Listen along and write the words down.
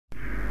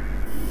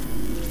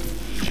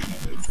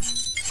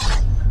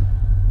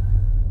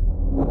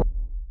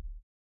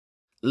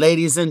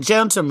Ladies and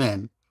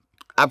gentlemen,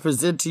 I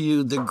present to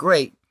you the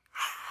great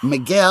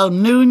Miguel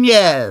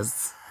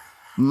Nunez,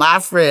 my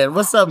friend.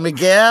 What's up,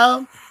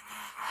 Miguel?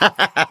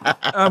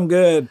 I'm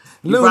good.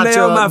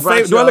 Luenell, my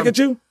favorite. Do I look at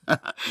you?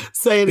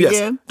 Say it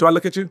again. Do I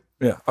look at you?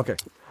 Yeah, okay.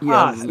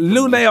 Yeah,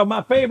 Luenell,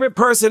 my favorite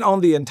person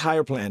on the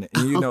entire planet.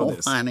 And you know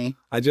this. Honey.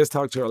 I just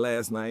talked to her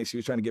last night. She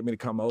was trying to get me to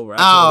come over. I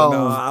told her,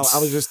 no, I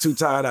was just too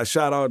tired. I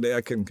shot all day.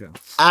 I couldn't come.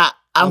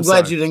 I'm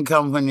glad you didn't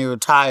come when you were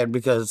tired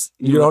because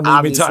you don't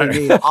need me tired.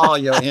 Need all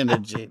your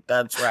energy.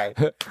 That's right.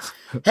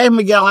 Hey,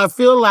 Miguel, I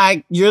feel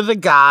like you're the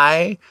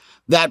guy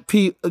that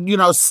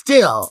people,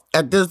 still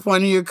at this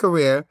point in your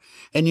career,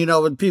 and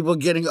with people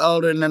getting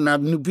older and then the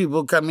new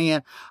people coming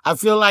in, I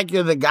feel like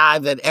you're the guy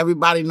that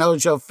everybody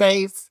knows your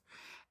face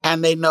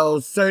and they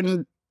know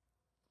certain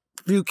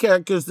few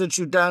characters that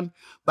you've done,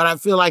 but I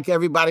feel like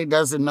everybody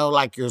doesn't know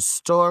like your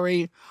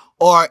story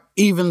or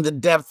even the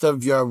depth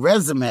of your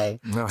resume.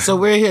 No. So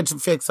we're here to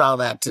fix all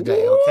that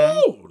today, okay?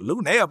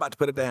 Luenell about to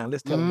put it down.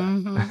 Let's tell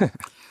about it.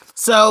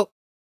 So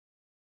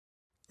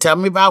tell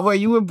me about where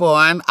you were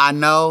born. I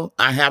know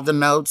I have the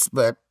notes,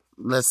 but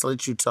let's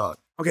let you talk.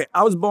 Okay,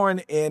 I was born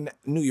in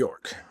New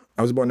York.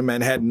 I was born in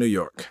Manhattan, New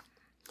York.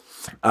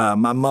 My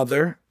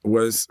mother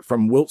was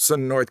from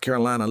Wilson, North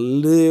Carolina,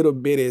 little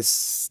bitty,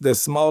 the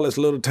smallest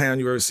little town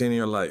you've ever seen in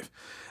your life.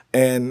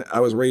 And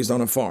I was raised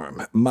on a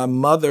farm. My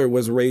mother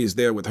was raised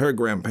there with her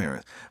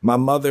grandparents. My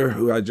mother,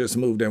 who I just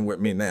moved in with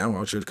me now,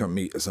 I should come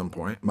meet at some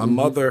point. My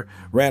mother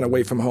ran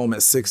away from home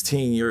at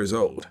 16 years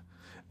old.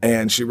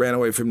 And she ran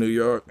away from New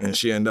York, and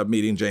she ended up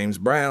meeting James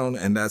Brown,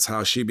 and that's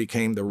how she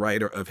became the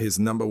writer of his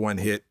 #1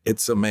 hit,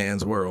 It's a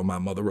Man's World. My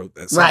mother wrote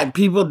that song. Right,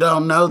 people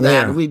don't know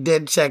that. Yeah. We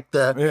did check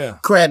the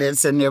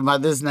credits, and your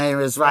mother's name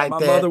is right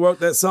there. My mother wrote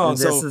that song.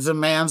 This is a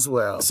man's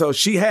world. So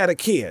she had a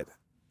kid,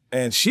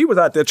 and she was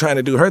out there trying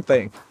to do her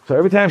thing. So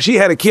every time she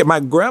had a kid, my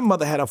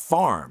grandmother had a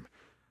farm.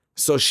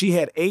 So she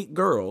had 8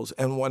 girls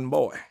and 1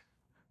 boy.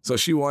 So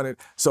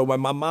when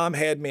my mom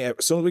had me, as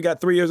soon as we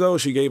got 3 years old,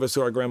 she gave us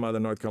to our grandmother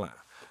in North Carolina.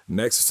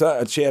 Next,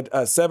 she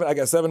had 7. I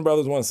got 7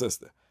 brothers, 1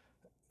 sister.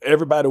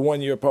 Everybody 1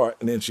 year apart,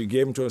 and then she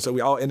gave them to us. So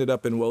we all ended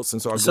up in Wilson.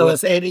 So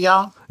it's 8 of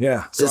y'all?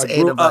 Yeah. So it's I grew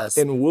 8 of up us.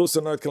 in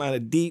Wilson, North Carolina,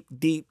 deep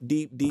in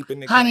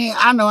the Honey,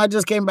 I know. I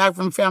just came back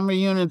from family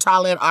reunion,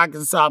 Toilette,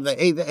 Arkansas, the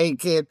 8th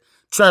kid.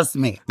 Trust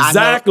me.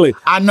 Exactly.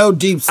 I know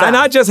deep south. And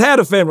I just had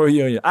a family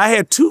reunion. I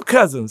had 2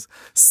 cousins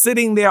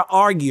sitting there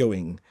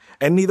arguing,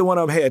 and neither one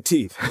of them had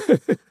teeth.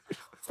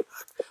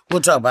 We'll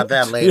talk about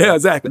that later. Yeah,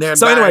 exactly.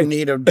 They're in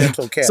need of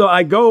dental care. So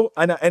I go,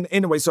 and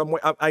anyway, so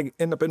I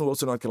end up in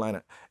Wilson, North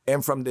Carolina.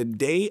 And from the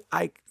day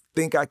I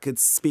think I could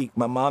speak,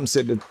 my mom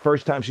said the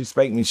first time she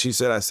spanked me, she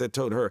said,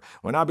 told her,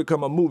 when I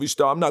become a movie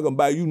star, I'm not going to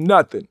buy you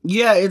nothing.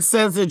 Yeah, it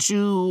says that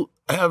you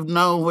have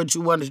known what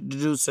you wanted to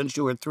do since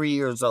you were 3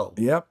 years old.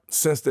 Yep.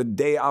 Since the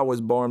day I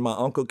was born, my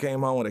uncle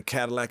came home with a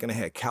Cadillac, and it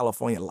had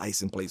California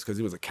license plates because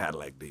he was a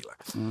Cadillac dealer.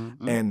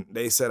 And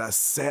they said I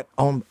sat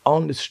on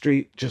the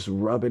street just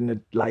rubbing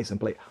the license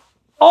plate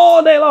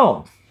all day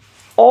long,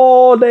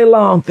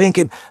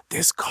 thinking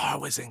this car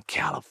was in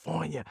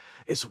California.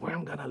 It's where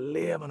I'm gonna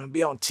live. I'm gonna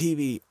be on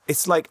TV.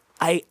 It's like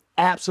I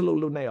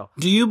absolutely nail.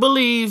 Do you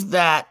believe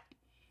that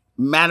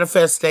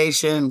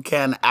manifestation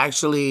can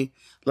actually,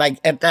 like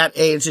at that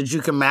age, that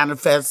you can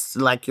manifest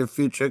like your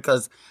future?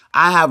 Because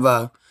I have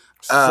a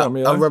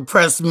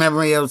repressed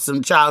memory of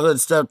some childhood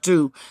stuff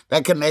too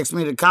that connects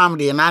me to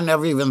comedy, and I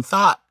never even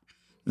thought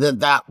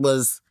that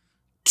was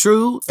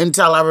true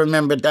until I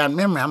remembered that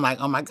memory. I'm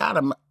like, oh my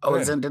God, I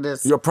was into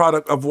this. You're a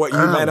product of what you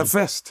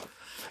manifest.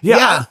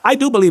 Yeah. I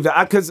do believe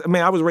that. Because,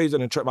 I was raised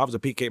in a church. I was a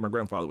PK. My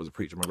grandfather was a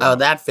preacher.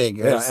 That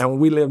figures. Yeah, and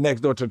we lived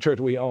next door to a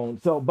church we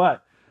owned. So,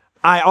 but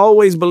I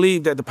always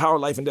believed that the power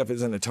of life and death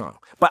is in the tongue.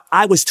 But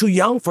I was too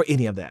young for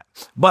any of that.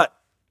 But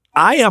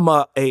I am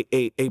a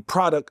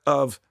product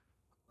of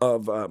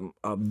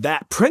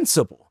that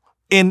principle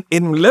in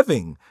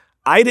living.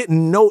 I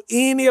didn't know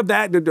any of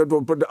that,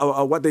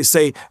 what they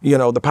say,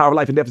 the power of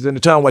life and death is in the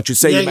tongue, what you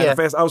say, you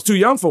manifest. I was too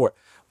young for it.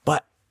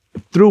 But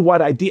through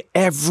what I did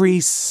every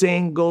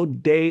single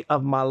day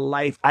of my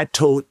life, I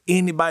told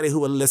anybody who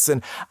would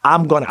listen,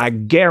 I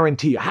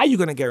guarantee you. How are you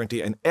going to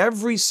guarantee it? And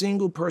every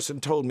single person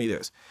told me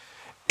this.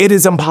 It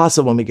is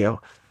impossible,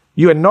 Miguel.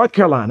 You're in North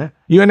Carolina,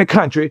 you're in the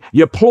country,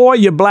 you're poor,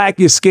 you're black,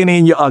 you're skinny,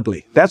 and you're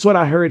ugly. That's what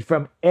I heard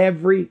from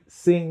every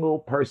single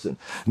person.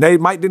 They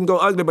didn't go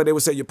ugly, but they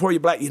would say, you're poor,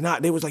 you're black, you're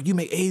not. They was like, you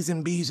make A's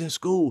and B's in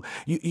school.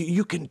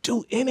 You can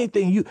do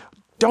anything. You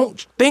don't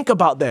think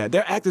about that.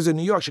 They're actors in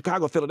New York,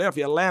 Chicago,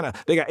 Philadelphia, Atlanta.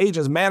 They got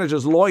agents,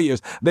 managers,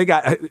 lawyers. They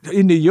got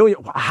in the union.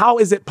 How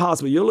is it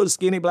possible? Your little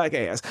skinny black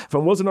ass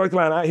from Wilson, North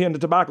Carolina, out here in the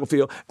tobacco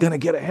field, gonna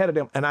get ahead of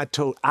them. And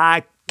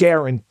I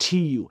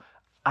guarantee you,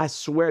 I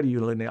swear to you,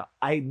 Luenell,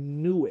 I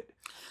knew it.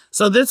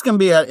 So this can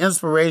be an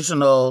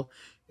inspirational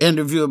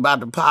interview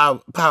about the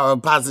power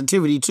of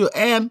positivity too.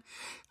 And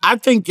I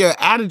think your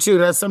attitude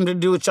has something to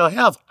do with your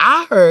health.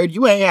 I heard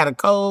you ain't had a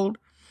cold,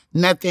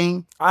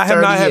 nothing. I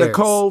have not had a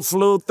cold,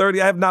 flu,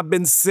 30. I have not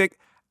been sick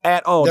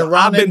at all.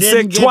 I've been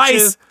sick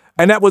twice,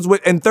 and that was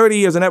in 30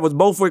 years, and that was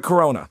both with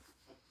corona.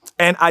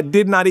 And I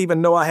did not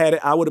even know I had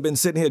it. I would have been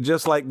sitting here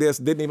just like this,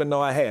 didn't even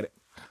know I had it.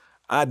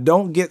 I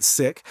don't get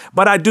sick,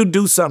 but I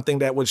do something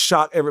that would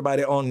shock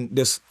everybody on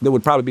this. That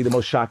would probably be the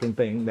most shocking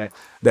thing that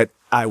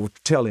I would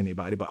tell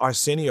anybody. But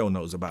Arsenio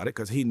knows about it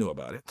because he knew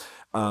about it.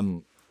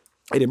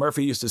 Eddie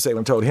Murphy used to say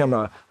when I told him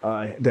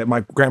that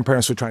my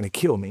grandparents were trying to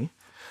kill me.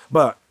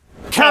 But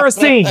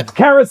kerosene.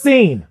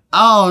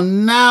 Oh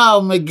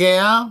no,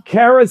 Miguel.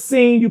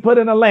 Kerosene, you put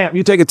in a lamp.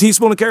 You take a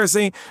teaspoon of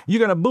kerosene, you're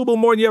gonna boo-boo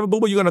more than you ever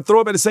boo-boo. You're gonna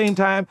throw up at the same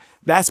time.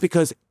 That's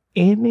because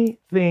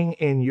anything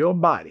in your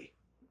body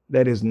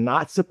that is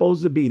not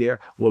supposed to be there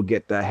will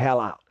get the hell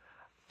out.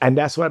 And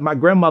that's what my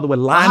grandmother would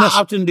line us.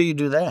 How often do you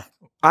do that?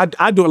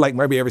 I do it like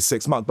maybe every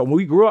 6 months. But when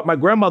we grew up, my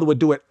grandmother would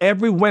do it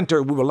every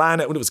winter. We would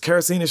line up when it was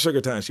kerosene and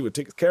sugar time. She would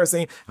take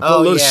kerosene and put a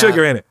little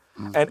sugar in it.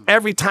 And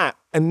every time,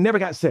 and never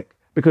got sick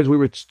because we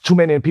were too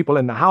many people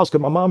in the house.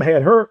 Because my mom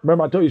had her,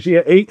 remember I told you she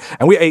had 8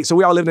 and we 8. So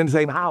we all lived in the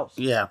same house.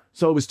 Yeah.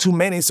 So it was too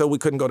many, so we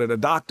couldn't go to the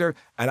doctor.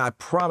 And I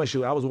promise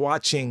you, I was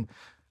watching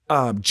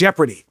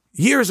Jeopardy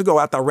years ago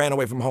after I ran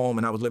away from home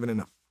and I was living in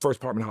the first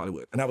apartment in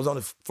Hollywood. And I was on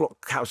the floor,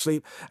 couch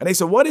sleep. And they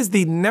said, what is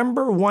the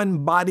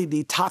 #1 body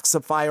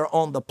detoxifier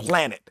on the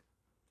planet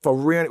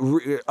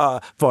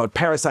for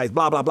parasites,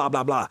 blah, blah, blah,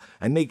 blah, blah.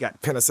 And they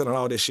got penicillin and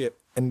all this shit.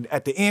 And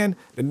at the end,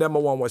 the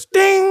 #1 was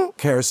ding,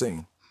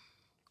 kerosene.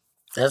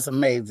 That's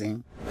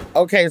amazing.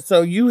 Okay,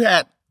 so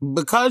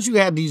because you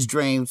had these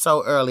dreams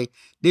so early,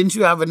 didn't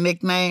you have a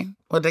nickname?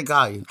 What they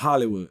call you?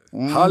 Hollywood.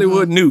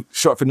 Hollywood Newt,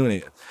 short for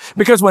Nunez.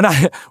 Because when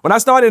I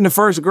started in the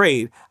first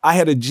grade, I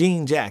had a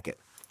jean jacket.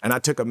 And I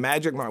took a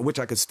magic mark, which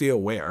I could still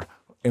wear.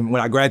 And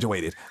when I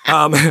graduated,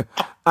 I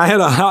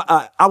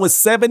was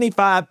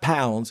 75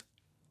 pounds,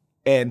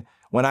 and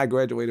when I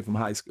graduated from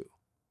high school.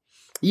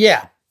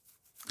 Yeah.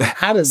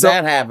 How does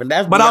that happen?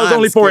 But I was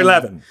only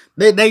 4'11".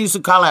 They used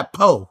to call that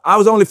Poe. I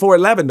was only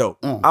 4'11" though.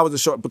 I was a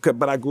short,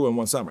 but I grew in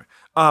one summer.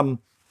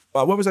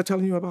 What was I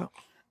telling you about?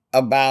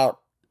 About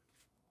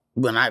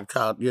when I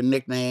called your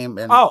nickname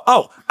and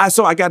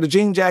So I got a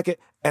jean jacket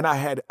and I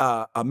had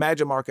a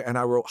magic marker and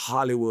I wrote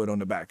Hollywood on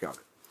the back of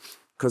it.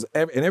 Because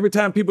every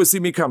time people see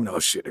me coming, oh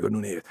shit, they go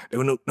Nunez. They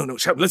go, no,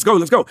 let's go.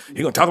 You're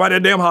gonna talk about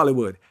that damn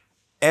Hollywood.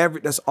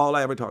 That's all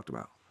I ever talked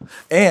about.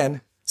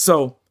 And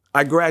so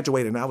I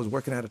graduated and I was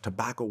working at a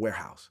tobacco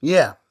warehouse.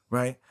 Yeah.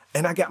 Right?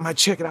 And I got my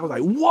check and I was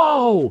like,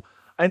 whoa.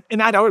 And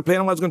I'd already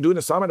planned on what I was gonna do in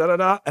the summer,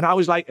 And I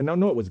was like, and I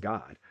know it was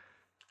God.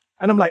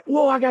 And I'm like,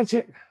 whoa, I got a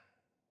check.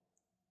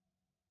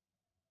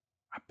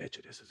 I bet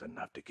you this is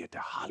enough to get to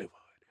Hollywood.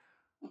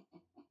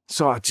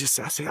 So I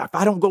said, if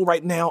I don't go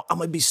right now, I'm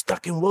gonna be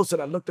stuck in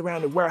Wilson. I looked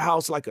around the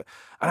warehouse and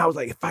I was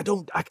like, if I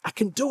don't, I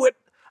can do it.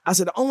 I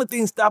said, the only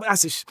thing stopping, I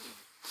said,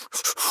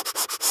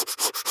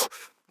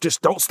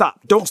 just don't stop.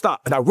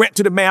 And I went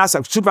to the man, I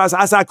said, supervisor,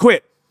 I said, I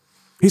quit.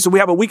 He said, we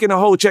have a week and a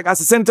whole check. I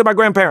said, send it to my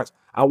grandparents.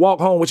 I walk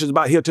home, which is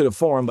about here to the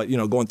Forum, but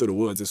going through the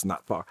woods, it's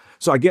not far.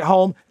 So I get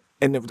home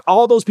and there was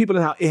all those people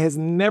in the house. It has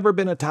never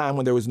been a time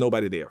when there was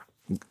nobody there.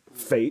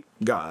 Fate,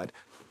 God.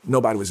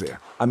 Nobody was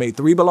there. I made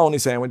 3 bologna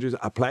sandwiches.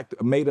 I packed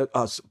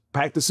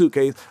a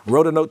suitcase,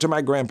 wrote a note to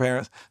my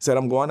grandparents, said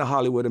I'm going to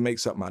Hollywood to make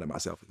something out of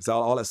myself. That's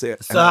all I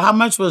said. So how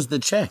much was the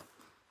check?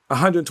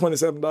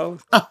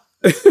 $127.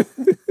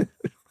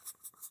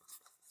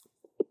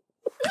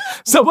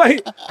 So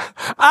wait,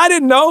 I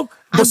didn't know.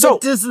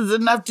 But this is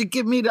enough to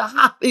get me to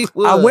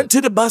Hollywood. I went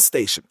to the bus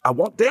station. I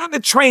walked down the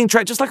train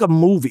track, just like a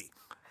movie.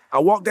 I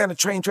walked down the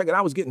train track and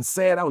I was getting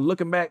sad. I was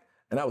looking back.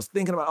 And I was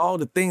thinking about all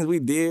the things we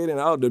did and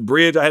all the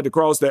bridge I had to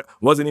cross that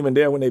wasn't even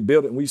there when they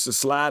built it. And we used to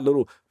slide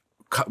little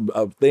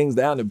things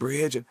down the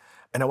bridge. And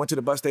I went to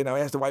the bus station and I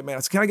asked the white man,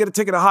 I said, can I get a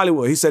ticket to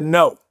Hollywood? He said,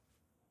 no.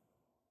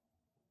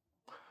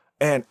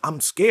 And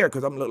I'm scared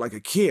because I'm look like a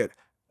kid.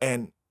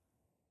 And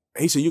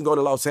he said, you can go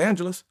to Los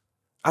Angeles.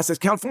 I said,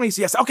 California? He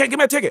said, yes. Okay, give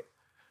me a ticket.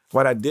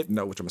 What I didn't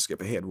know, which I'm gonna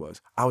skip ahead,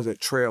 was I was at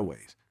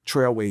Trailways.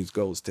 Trailways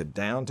goes to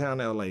downtown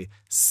LA,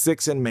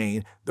 6th and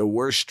Main, the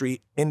worst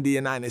street in the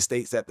United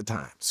States at the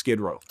time, Skid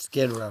Row.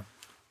 Skid Row.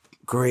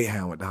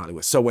 Greyhound went to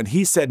Hollywood. So when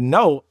he said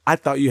no, I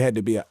thought you had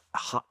to be an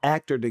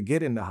actor to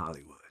get into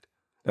Hollywood.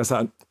 That's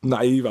how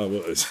naive I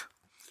was.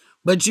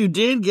 But you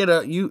did get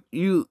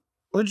you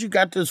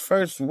got this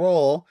first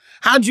role.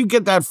 How'd you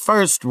get that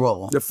first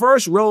role? The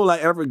first role I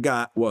ever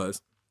got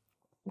was,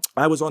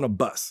 I was on a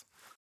bus.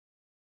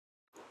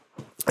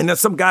 And there's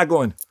some guy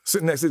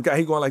sitting next to this guy,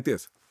 he going like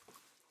this.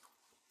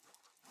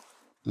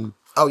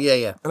 Oh,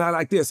 yeah. And I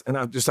like this. And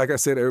I just like I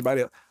said to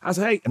everybody else, I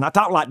said, hey, and I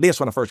talked like this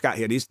when I first got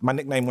here. My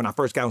nickname when I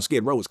first got on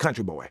Skid Row was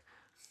Country Boy.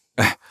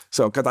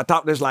 So, because I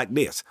talked this like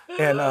this.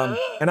 And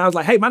I was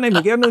like, hey, my name is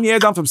Miguel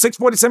Nunez. I'm from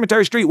 640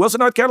 Cemetery Street, Wilson,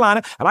 North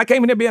Carolina. And I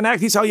came in here to be an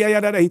actor. He said, oh,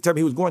 yeah. He told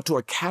me he was going to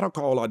a cattle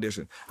call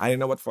audition. I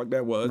didn't know what the fuck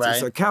that was. Right.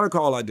 It's a cattle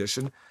call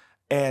audition.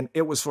 And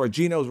it was for a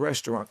Gino's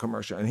restaurant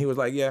commercial. And he was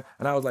like, yeah.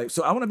 And I was like,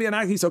 so I want to be an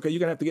actor. He said, okay, you're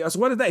going to have to get, I said,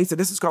 what is that? He said,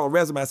 this is called a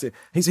resume. I said,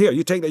 he said, here,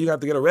 you take that. You're going to have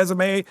to get a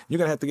resume. You're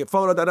going to have to get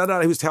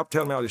photo, He was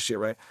telling me all this shit,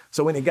 right?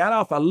 So when he got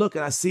off, I look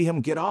and I see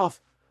him get off.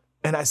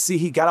 And I see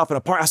he got off in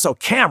a park. I saw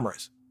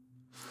cameras.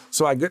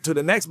 So I get to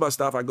the next bus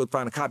stop. I go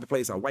find a copy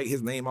place. I write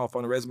his name off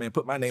on the resume and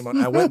put my name on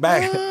it. I went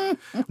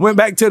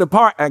back to the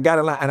park. I got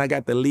a line, and I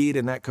got the lead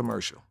in that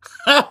commercial.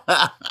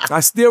 I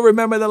still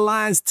remember the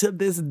lines to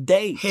this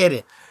day. Hit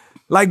it.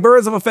 Like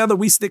birds of a feather,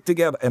 we stick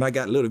together. And I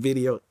got a little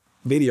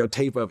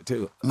videotape of it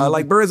too.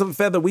 Like birds of a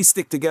feather, we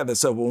stick together.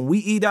 So when we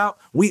eat out,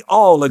 we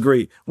all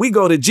agree. We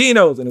go to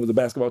Geno's, and it was a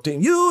basketball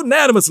team,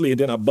 unanimously. And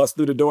then I bust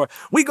through the door.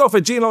 We go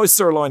for Geno's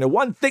sirloin, and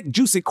one thick,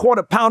 juicy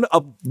quarter pounder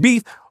of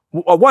beef,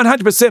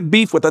 100%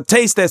 beef with a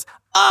taste that's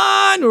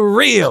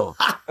unreal.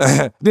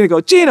 Then they go,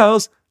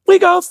 Geno's, we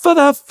go for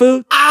the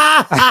food.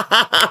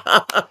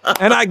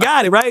 And I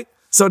got it, right?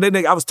 So then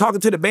I was talking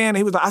to the band, and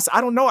he was like, I said,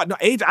 I don't know. I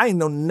ain't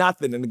know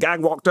nothing. And the guy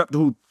walked up to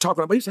who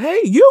talking about, he said,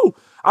 hey, you.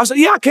 I said,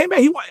 yeah, I came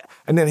back.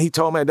 And then he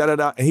told me,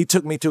 and he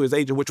took me to his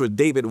agent, which was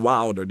David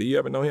Wilder. Do you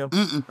ever know him?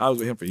 I was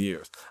with him for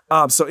years.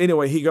 So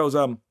anyway, he goes,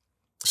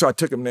 so I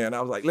took him there, and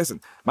I was like, listen,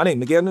 my name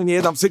is Miguel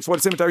Nunez. I'm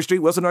 640 Cemetery Street,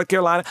 Wilson, North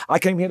Carolina. I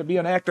came here to be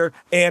an actor.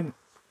 And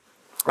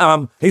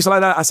he said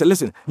like that. I said,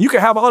 listen, you can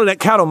have all of that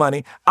cattle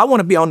money. I want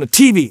to be on the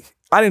TV.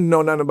 I didn't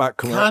know nothing about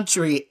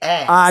country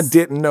ass. I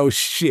didn't know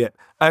shit.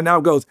 And now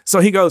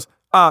he goes,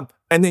 and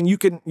then you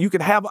can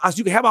have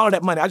all of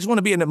that money. I just want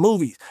to be in the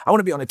movies. I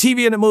want to be on the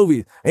TV in the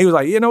movies. And he was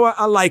like, you know what?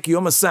 I like you.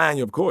 I'm going to sign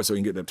you, of course, so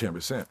you can get that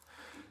 10%.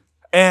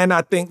 And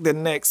I think the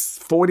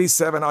next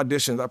 47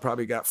 auditions, I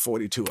probably got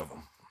 42 of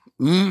them.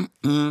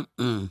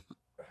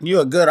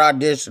 You're a good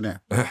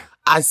auditioner.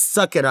 I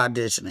suck at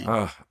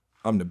auditioning.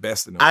 I'm the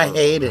best in the world. I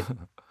hate it.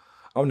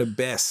 I'm the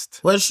best.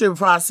 What's your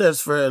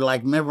process for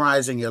like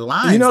memorizing your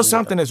lines? You know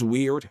something that's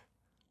weird?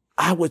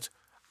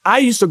 I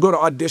used to go to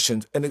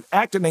auditions, and an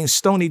actor named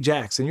Stoney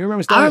Jackson. You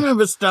remember Stoney? I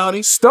remember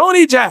Stoney.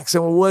 Stoney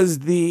Jackson was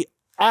the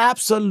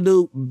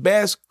absolute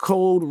best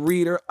cold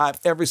reader I've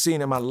ever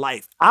seen in my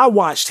life. I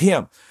watched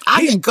him.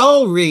 I can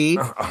cold read.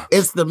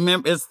 It's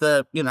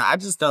the I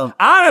just don't.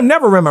 I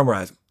never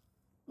memorized.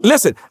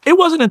 Listen, it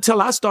wasn't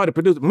until I started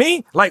producing.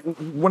 Me, like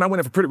when I went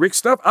in for Pretty Rick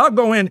stuff, I'll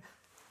go in,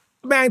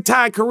 my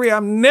entire career,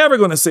 I'm never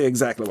going to say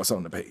exactly what's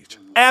on the page.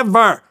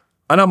 Ever.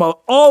 And I'm going to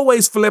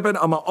always flip it.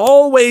 I'm going to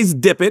always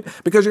dip it.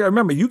 Because you got to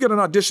remember, you get an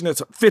audition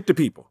that's 50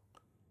 people,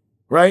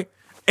 right?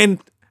 And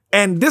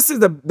this is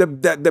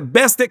the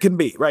best it can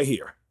be right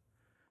here.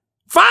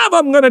 5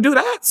 of them going to do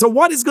that. So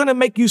what is going to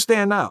make you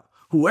stand out?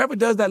 Whoever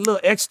does that little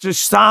extra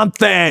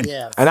something.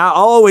 Yes. And I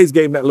always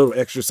gave them that little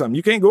extra something.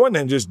 You can't go in there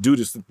and just do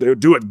this.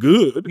 Do it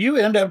good. You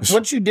end up,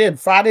 what you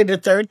did, Friday the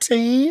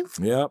 13th?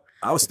 Yep.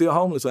 I was still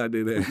homeless when I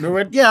did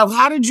that. Yeah.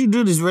 How did you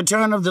do this?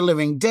 Return of the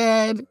Living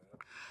Dead?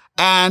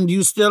 And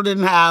you still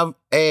didn't have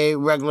a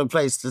regular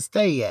place to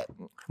stay yet.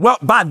 Well,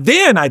 by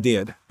then I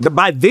did. So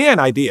let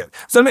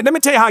me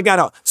tell you how I got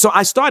out. So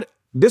I started,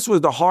 this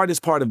was the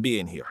hardest part of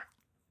being here.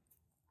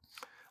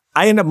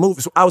 I ended up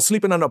moving, so I was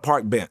sleeping on a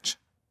park bench.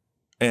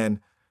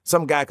 And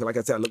some guy, like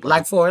I said, looked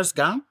like Forrest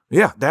Gump?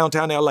 Yeah,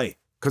 downtown LA.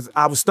 Because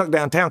I was stuck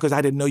downtown because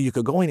I didn't know you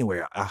could go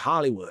anywhere,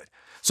 Hollywood.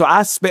 So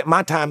I spent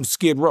my time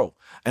Skid Row.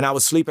 And I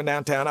was sleeping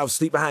downtown. I was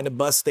sleeping behind the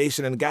bus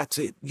station, and the guy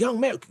said, young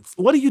man,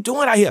 what are you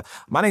doing out here?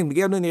 My name is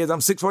Miguel Nunez. I'm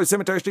 640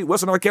 Cemetery Street,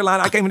 Wilson, North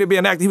Carolina. I came here to be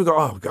an actor. He would go,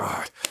 oh,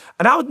 God.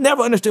 And I would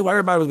never understood why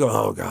everybody was going,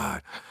 oh,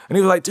 God. And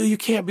he was like, dude, you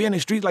can't be in the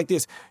street like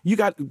this. You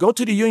got to go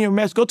to the Union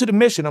Mess, go to the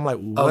mission. I'm like,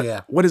 what? Oh,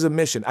 yeah. What is a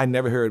mission? I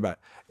never heard about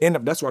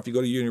it. That's why if you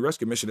go to Union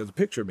Rescue Mission, there's a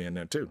picture of me in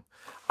there, too.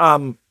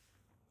 And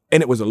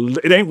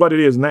it ain't what it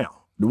is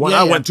now. The one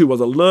I went to was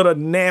a little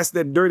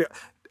nasty, dirty.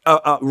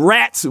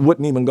 Rats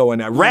wouldn't even go in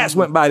there. Rats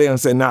went by there and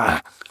said, nah.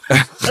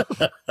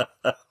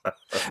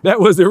 That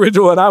was the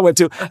original one I went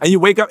to. And you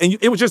wake up, and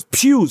it was just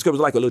pews, because it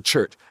was like a little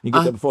church. You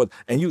get there before,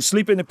 and you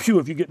sleep in the pew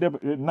if you get there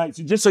at night,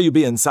 just so you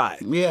be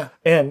inside. Yeah.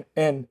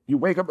 And you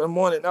wake up in the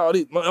morning, and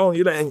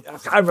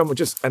I remember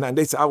they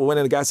said, I went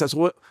in, the guy says,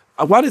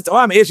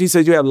 I'm itchy. He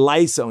says, you have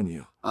lice on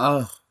you.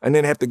 Oh. And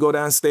then have to go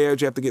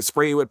downstairs, you have to get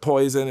sprayed with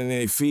poison, and then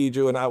they feed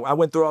you. And I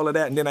went through all of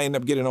that, and then I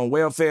ended up getting on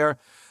welfare.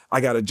 I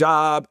got a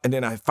job, and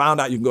then I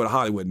found out you can go to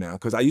Hollywood now,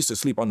 because I used to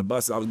sleep on the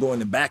bus. I was going in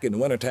the back in the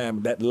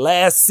wintertime. That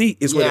last seat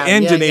is where the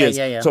engine is,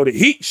 so the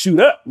heat shoot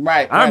up.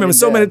 Right. I remember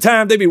so many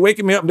times they'd be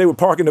waking me up, and they were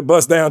parking the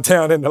bus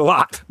downtown in the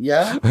lot.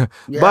 Yeah.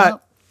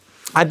 But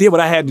I did what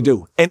I had to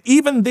do. And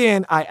even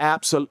then,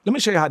 let me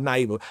show you how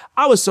naive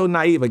I was. So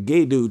naive, a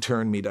gay dude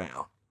turned me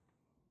down.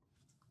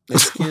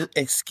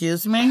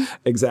 Excuse me?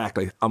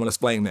 Exactly. I'm going to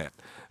explain that.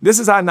 This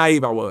is how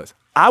naive I was.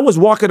 I was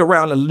walking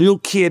around a little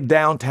kid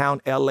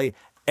downtown LA,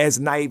 as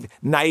naive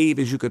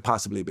as you could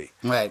possibly be.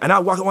 Right. And I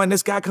walk around,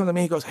 this guy comes to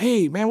me, he goes,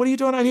 hey, man, what are you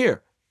doing out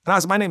here? And I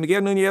said, my name is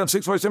Miguel Nunez. I'm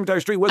 640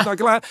 Cemetery Street, West North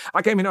Carolina.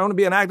 I came here to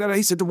be an actor.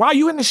 He said, why are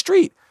you in the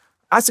street?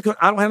 I said,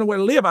 I don't have nowhere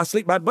to live. I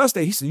sleep by the bus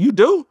station. He said, you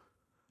do?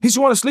 He said,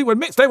 you want to sleep with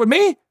me? Stay with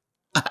me?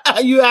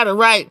 You had it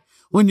right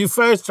when you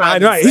first tried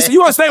to say. He said, you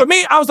want to stay with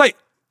me? I was like,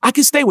 I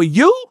can stay with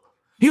you?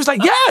 He was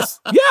like,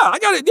 yes. Yeah, I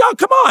got it. Yo,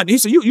 come on. He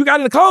said, you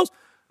got any clothes?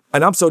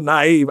 And I'm so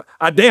naive.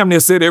 I damn near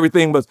said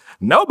everything was,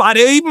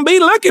 nobody even be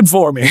looking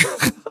for me.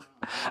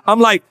 I'm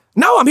like,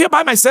 no, I'm here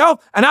by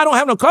myself, and I don't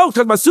have no clothes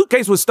because my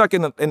suitcase was stuck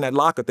in that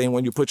locker thing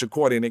when you put your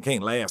quarter in. It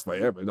can't last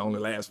forever. It only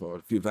lasts for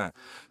a few times.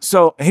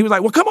 So and he was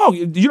like, well, come on.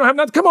 You don't have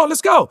nothing. Come on,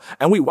 let's go.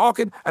 And we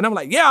walking, and I'm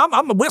like, yeah,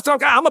 I'm a Western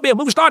guy. I'm going to be a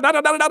movie star.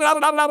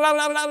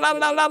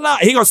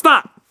 He goes,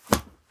 stop.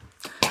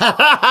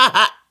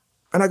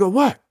 And I go,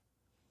 what?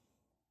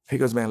 He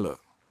goes, man, look,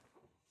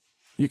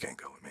 you can't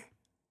go with me.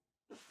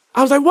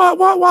 I was like,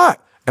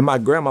 what? And my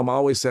grandmama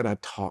always said I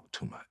talk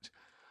too much.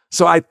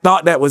 So I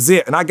thought that was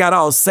it. And I got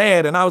all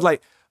sad. And I was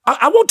like,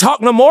 I won't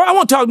talk no more.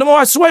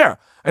 I swear.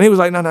 And he was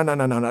like, no,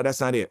 that's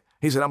not it.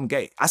 He said, I'm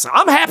gay. I said,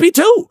 I'm happy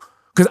too.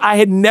 Because I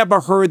had never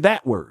heard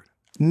that word.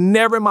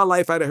 Never in my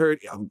life I'd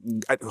heard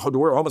the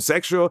word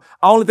homosexual. The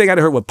only thing I'd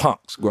heard was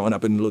punks growing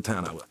up in the little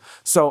town I was.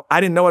 So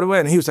I didn't know what it was.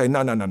 And he would say,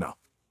 no.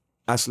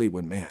 I sleep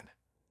with men.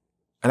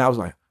 And I was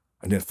like,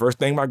 and then the first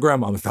thing my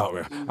grandmama thought,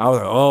 I was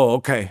like, oh,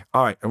 okay.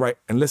 All right.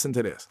 And listen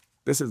to this.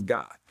 This is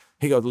God.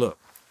 He goes, look.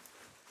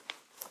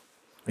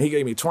 He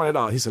gave me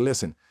 $20. He said,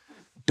 listen,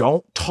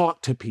 don't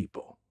talk to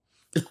people.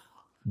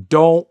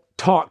 Don't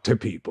talk to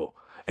people.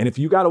 And if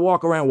you got to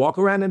walk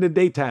around in the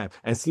daytime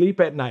and sleep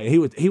at night.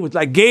 He was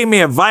like, gave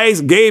me advice,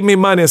 gave me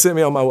money, and sent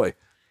me on my way.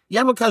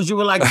 Yeah, because you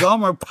were like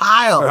Gomer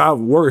Pyle. I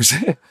was worse.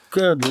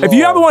 Good Lord. If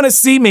you ever want to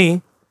see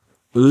me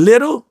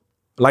little,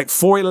 like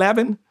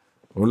 4'11",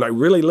 or like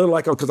really little,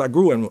 like because I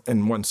grew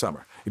in one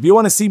summer. If you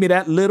want to see me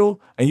that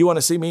little and you want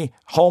to see me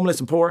homeless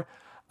and poor,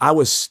 I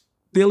was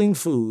stealing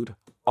food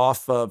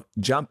off of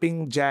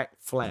Jumping Jack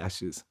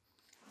Flash's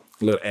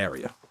little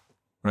area,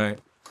 right?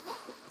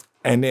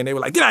 And then they were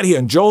like, get out of here.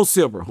 And Joel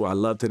Silver, who I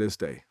love to this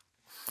day.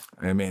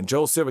 And man,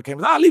 Joel Silver came,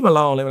 leave him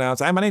alone, leave him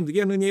outside. My name's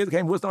Miguel Nunez,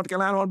 came from Woodstock, North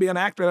Carolina, I want to be an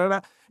actor. Blah, blah,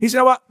 blah. He said,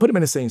 you know what? Put him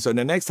in the scene. So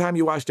the next time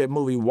you watch that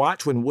movie,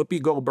 watch when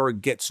Whoopi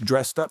Goldberg gets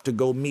dressed up to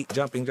go meet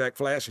Jumping Jack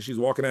Flash, and she's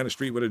walking down the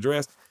street with a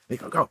dress. They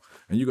go.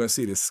 And you're going to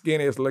see the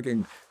skinniest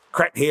looking,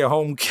 crack hair,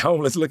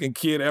 homeless looking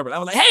kid ever. I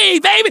was like, hey,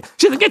 baby.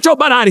 She said, get your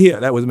butt out of here.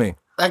 That was me.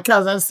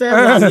 Because I said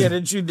earlier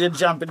that you did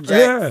Jumping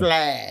Jack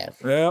Flash.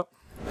 Yeah.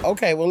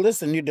 Okay, well,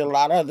 listen, you did a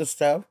lot of other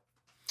stuff.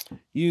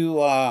 You,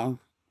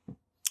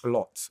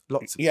 Lots.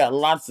 Yeah,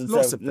 lots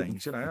of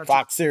things. You know,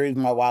 Fox series,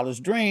 My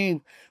Wildest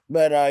Dream.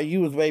 But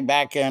you was way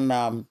back in...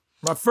 my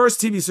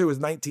first TV series was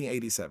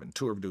 1987,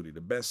 Tour of Duty,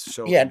 the best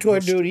show. Yeah, Tour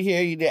of Duty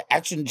here. You did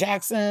Action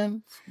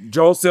Jackson.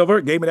 Joel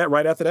Silver gave me that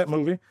right after that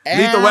movie.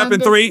 Lethal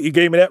Weapon 3, he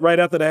gave me that right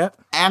after that.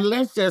 And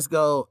let's just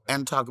go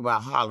and talk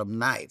about Harlem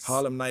Nights.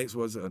 Harlem Nights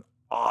was an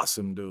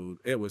awesome dude.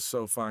 It was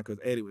so fun because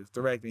Eddie was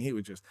directing. He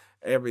was just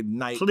every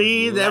night.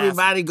 Please,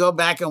 everybody go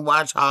back and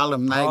watch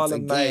Harlem Nights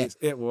Harlem again. Nights,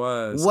 it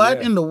was.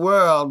 What in the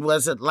world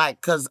was it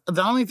like? Because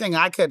the only thing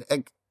I could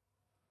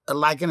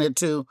liken it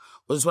to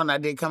was when I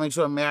did Coming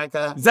to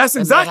America. That's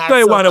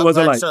exactly what it was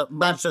like. A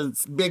bunch of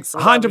big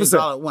celebrities 100%.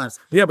 all at once.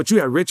 Yeah, but you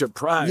had Richard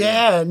Pryor.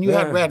 Yeah, and you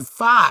had Red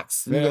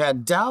Fox, and you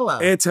had Della.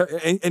 And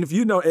if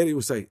you know, Eddie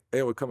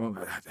would come on,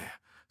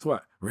 that's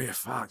what, Red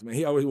Fox, man.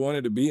 He always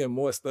wanted to be in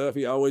more stuff.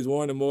 He always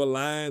wanted more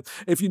lines.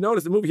 If you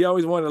notice the movie, he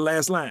always wanted the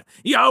last line.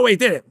 He always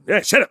did it.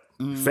 Yeah, shut up,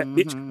 fat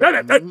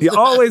bitch. He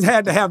always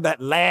had to have that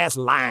last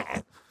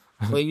line.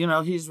 Well, you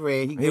know, he's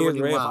red. He is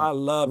red. I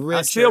love it. I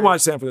Richard. still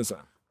watch Sanford and Son.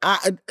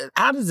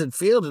 How does it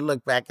feel to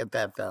look back at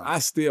that, though? I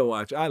still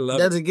watch. I love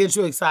it. Does it get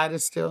you excited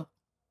still?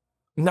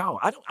 No,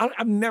 I don't.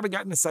 I've never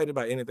gotten excited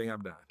about anything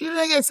I've done. You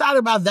didn't get excited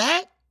about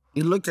that?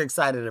 You looked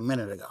excited a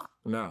minute ago.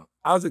 No,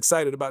 I was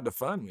excited about the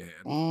fun we had.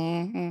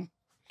 Mm-hmm.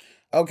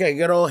 Okay,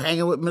 good old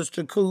hanging with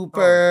Mr.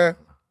 Cooper.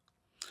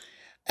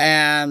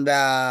 And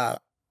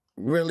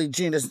really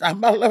genius. I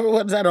love it.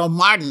 What's that on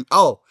Martin?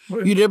 Oh,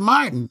 you did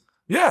Martin.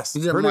 Yes,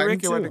 you did Pretty Martin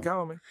Ricky too. went to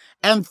call me.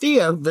 And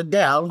Thea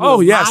Vidal, who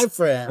was yes, my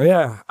friend.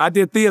 Yeah, I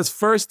did Thea's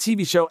first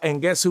TV show,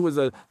 and guess who was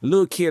a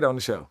little kid on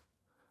the show?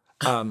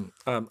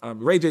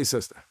 Ray J's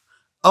sister.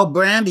 Oh,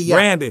 Brandy, yeah.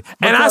 Brandy.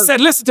 And I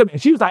said, listen to me.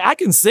 And she was like, I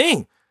can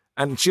sing.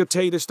 And she'll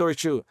tell you this story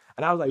true.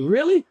 And I was like,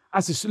 really?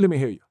 I said, let me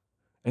hear you.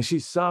 And she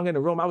sung in the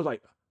room. I was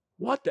like,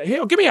 what the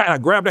hell? Give me her. And I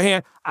grabbed her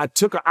hand. I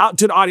took her out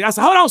to the audience.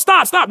 I said, hold on,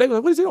 stop. They were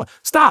like, what is he doing?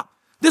 Stop.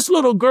 This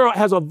little girl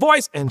has a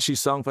voice. And she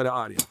sung for the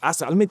audience. I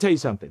said, let me tell you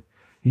something.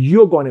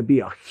 You're going to be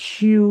a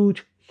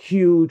huge,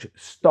 huge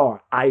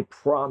star. I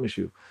promise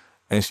you.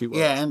 And she was.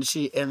 Yeah, and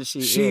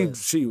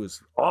she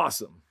was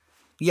awesome.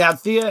 Yeah,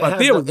 Thea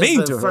was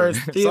mean to her.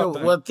 Thea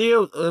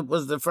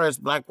was the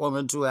first black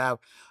woman to have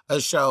a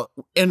show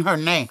in her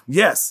name.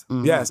 Yes,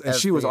 yes. And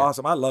she was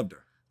awesome. I loved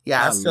her.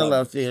 Yeah, I still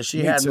love Thea.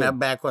 She had me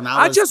back when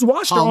I was just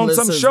watched her on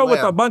some show with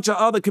a well. bunch of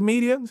other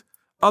comedians,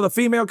 other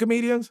female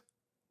comedians.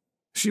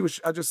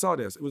 I just saw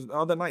this. It was the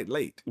other night,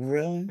 late.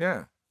 Really?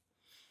 Yeah.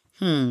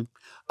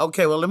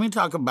 Okay, well, let me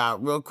talk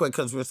about real quick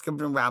because we're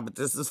skipping around, but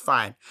this is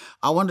fine.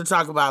 I want to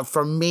talk about,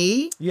 for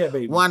me,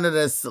 one of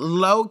the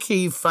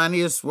low-key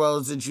funniest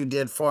roles that you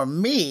did for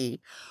me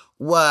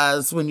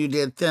was when you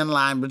did Thin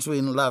Line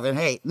Between Love and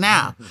Hate.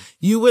 Now,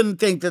 you wouldn't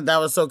think that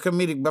was so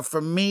comedic, but for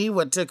me,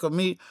 what tickled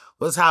me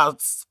was how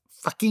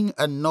fucking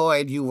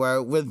annoyed you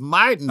were with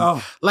Martin.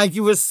 Oh. Like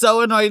you were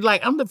so annoyed.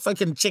 Like, I'm the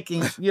fucking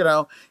chicken, you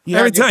know.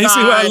 Every time you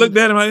see when I looked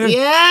at him, I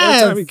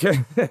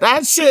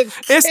that shit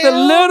it's the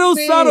little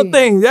subtle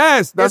thing.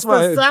 Yes, that's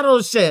why. It's the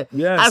subtle shit.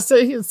 Yes. I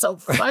said he's so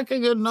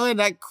fucking annoyed.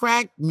 That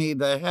cracked me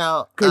the hell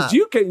up. Because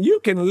you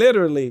can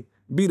literally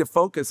be the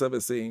focus of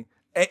a scene.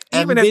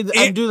 And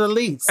do the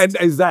least.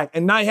 Exactly.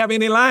 And not have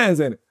any lines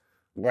in it.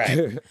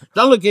 Right.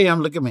 Don't look at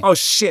him, look at me. Oh,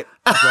 shit.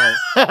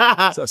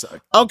 Right. So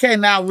sorry. Okay,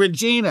 now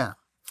Regina.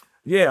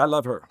 Yeah, I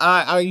love her.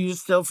 Are you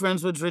still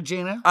friends with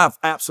Regina?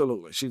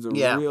 Absolutely. She's I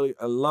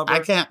love her. I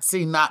can't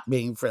see not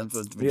being friends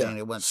with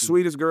Regina. Yeah.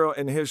 Sweetest girl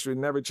in history,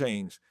 never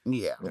changed.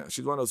 Yeah.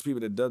 She's one of those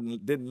people that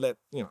didn't let,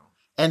 you know.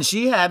 And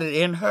she had it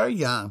in her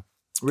young.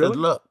 Really?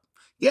 Look.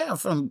 Yeah,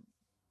 from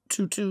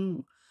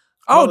 227.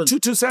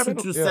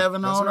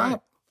 227 on right.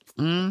 up.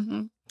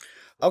 Mm-hmm.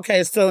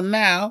 Okay, so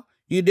now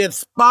you did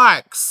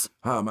Sparks.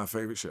 Oh, my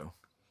favorite show.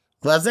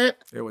 Was it?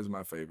 It was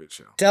my favorite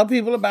show. Tell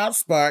people about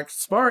Sparks.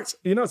 Sparks,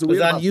 you know, it's on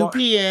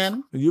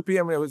UPN.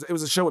 UPN. It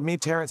was a show with me,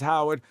 Terrence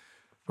Howard,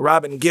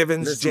 Robin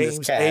Givens,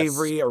 James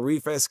Avery,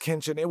 Arif S.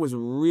 Kinchin. It was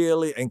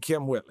really, and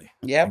Kim Whitley.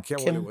 Yeah, and Kim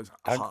Whitley was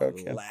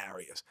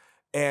hilarious.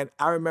 And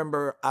I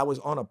remember I was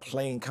on a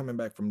plane coming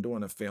back from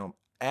doing a film.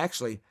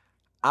 Actually,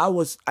 I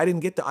didn't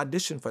get the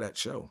audition for that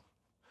show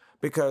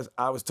because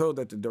I was told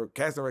that the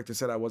casting director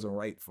said I wasn't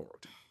right for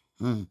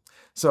it.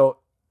 So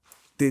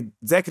the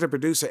executive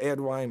producer, Ed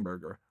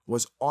Weinberger,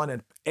 was on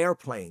an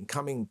airplane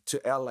coming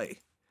to LA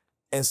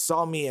and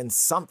saw me in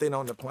something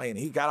on the plane.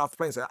 He got off the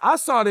plane and said, I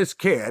saw this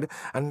kid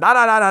and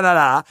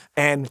da-da-da-da-da-da.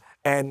 And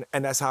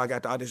that's how I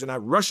got the audition. I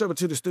rushed over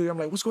to the studio. I'm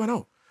like, what's going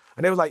on?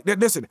 And they was like,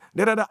 listen,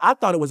 da-da-da. I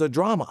thought it was a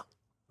drama,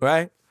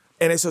 right?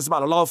 And it's just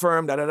about a law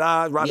firm,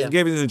 da-da-da, Robin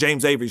Givens and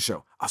James Avery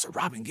show. I said,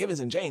 Robin Givens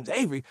and James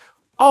Avery?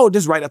 Oh,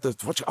 this is right after,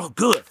 oh,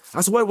 good.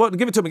 I said, what,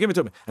 give it to me.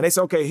 And they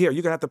said, okay, here,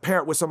 you're going to have to pair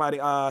it with somebody.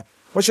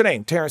 What's your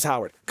name? Terrence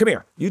Howard. Come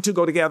here. You two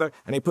go together.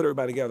 And they put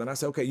everybody together. And I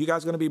said, okay, you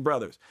guys are going to be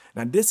brothers.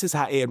 Now, this is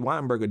how Ed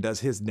Weinberger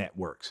does his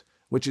networks,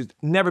 which has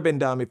never been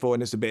done before.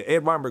 And this is big.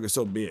 Ed Weinberger is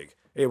so big.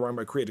 Ed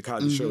Weinberger created the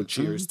Cosby Show,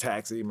 Cheers,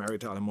 Taxi, Mary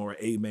Tyler Moore,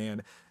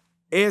 Amen.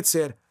 Ed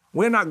said,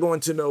 we're not going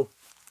to no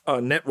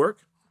network.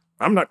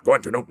 I'm not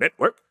going to no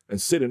network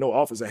and sit in no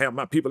office and have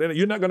my people in it.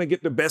 You're not going to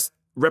get the best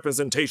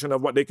representation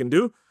of what they can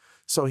do.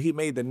 So he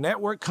made the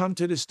network come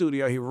to the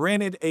studio. He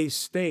rented a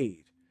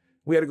stage.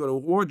 We had to go to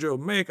wardrobe,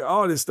 maker,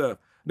 all this stuff.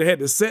 They had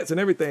the sets and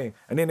everything.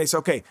 And then they said,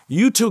 okay,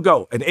 you two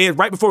go. And Ed,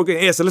 right before we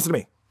get Ed said, listen to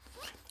me.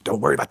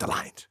 Don't worry about the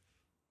lines.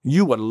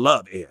 You would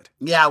love Ed.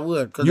 Yeah, I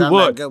would. You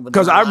would.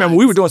 Because I remember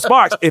we were doing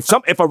Sparks.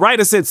 If a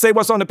writer said, say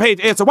what's on the page,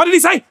 Ed said, what did he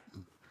say?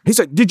 He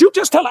said, did you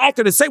just tell an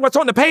actor to say what's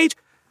on the page?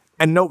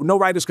 And no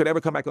writers could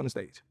ever come back on the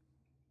stage.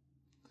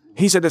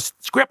 He said, the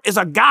script is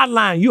a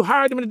guideline. You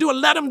hired him to do it,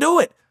 let him do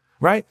it.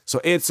 Right? So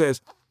Ed says,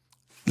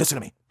 listen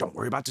to me. Don't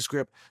worry about the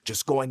script.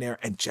 Just go in there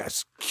and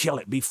just kill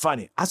it. Be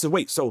funny. I said,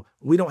 wait, so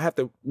we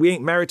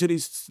ain't married to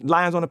these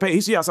lines on the page?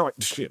 He said, yeah. So I'm like,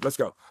 shit, let's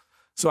go.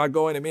 So I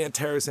go in and me and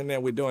Terrence in there,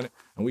 we're doing it.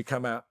 And we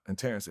come out and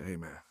Terrence said, hey,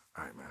 man,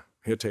 all right, man,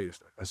 he'll tell you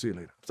stuff. I'll see you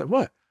later. I said,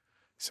 what?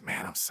 He said,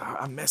 man, I'm sorry.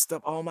 I messed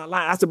up all my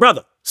lines. I said,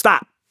 brother,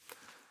 stop.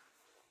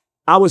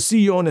 I will see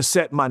you on the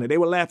set Monday. They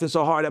were laughing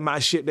so hard at my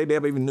shit, they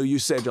never even knew you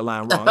said your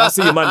line wrong. I'll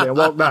see you Monday and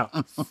walked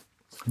out.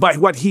 But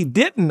what he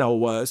didn't know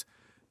was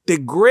the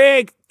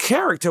Greg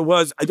character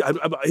was, that.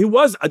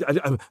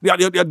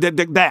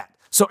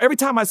 So every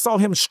time I saw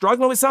him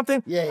struggling with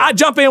something, I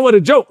jump in with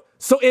a joke.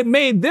 So it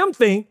made them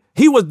think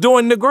he was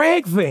doing the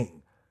Greg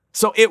thing.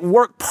 So it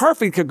worked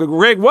perfect because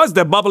Greg was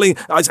the bubbling,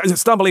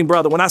 stumbling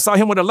brother. When I saw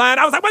him with a line,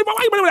 I was like, wait,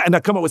 and I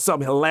come up with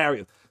something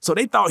hilarious. So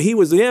they thought he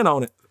was in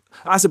on it.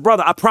 I said,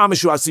 brother, I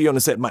promise you I'll see you on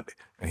the set Monday.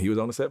 And he was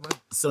on the set Monday.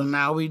 So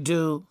now we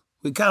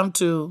come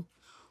to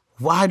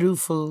Why Do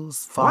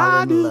Fools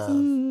Fall in Love?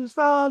 Fools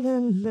fall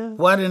in love?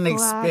 What an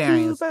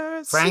experience.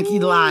 Frankie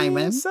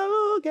Lyman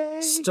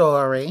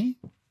story.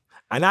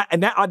 And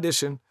that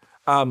audition,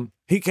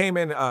 he came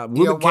in.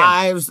 Your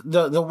wives,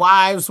 the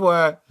wives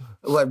were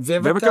what?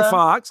 Vivica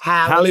Fox,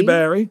 Halle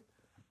Berry,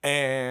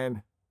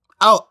 and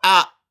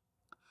Layla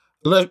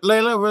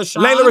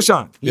Rashawn. Layla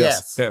Rashawn.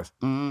 Yes.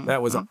 Mm-hmm.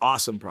 That was an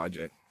awesome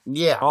project.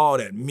 Yeah. All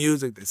that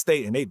music, the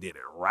state, and they did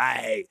it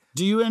right.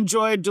 Do you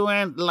enjoy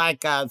doing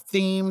like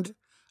themed,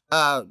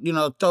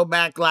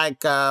 throwback like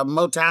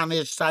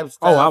Motown-ish type stuff?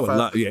 Oh, I would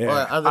love, yeah.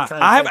 Or other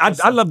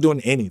kinds I love doing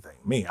anything.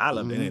 I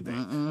loved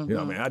anything. You know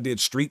what I mean? I did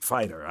Street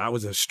Fighter. I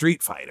was a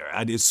Street Fighter.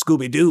 I did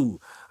Scooby-Doo.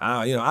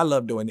 I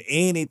love doing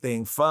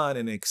anything fun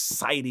and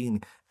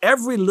exciting.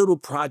 Every little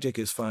project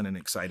is fun and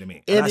exciting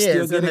me. And I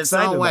still get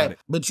excited about it.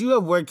 But you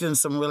have worked in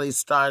some really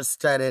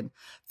star-studded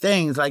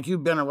things. Like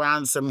you've been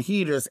around some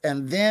heaters,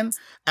 and then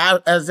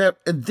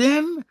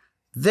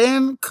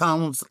then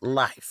comes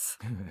life.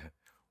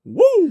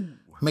 Woo!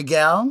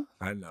 Miguel,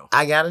 I know.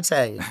 I gotta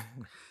tell you,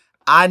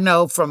 I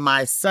know from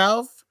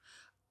myself,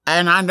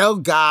 and I know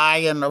Guy,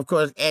 and of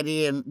course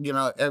Eddie, and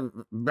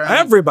Bernie.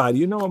 Everybody,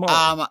 you know them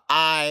all.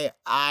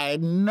 I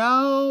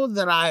know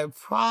that I have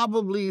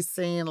probably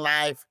seen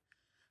life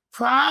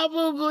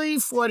Probably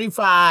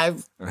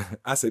 45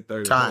 I say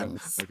 30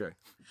 times. Okay.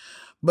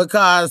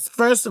 Because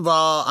first of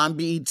all, on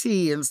BET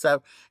and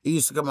stuff, it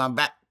used to come on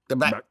back to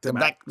back to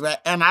back,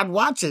 and I'd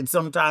watch it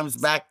sometimes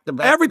back to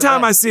back. Every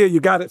time I see it,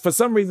 you got it. For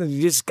some reason,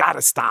 you just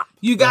gotta stop.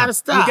 You gotta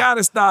stop. You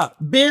gotta stop.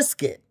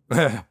 Biscuit,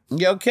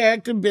 your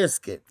character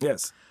Biscuit.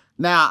 Yes.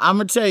 Now I'm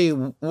gonna tell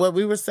you what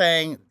we were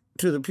saying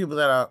to the people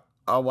that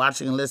are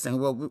watching and listening.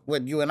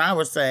 What you and I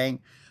were saying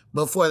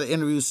before the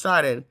interview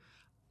started.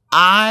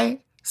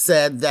 I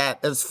said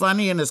that as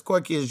funny and as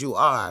quirky as you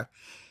are,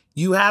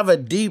 you have a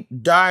deep,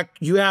 dark,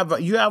 you have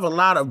a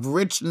lot of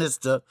richness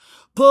to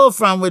pull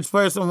from, which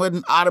person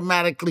wouldn't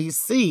automatically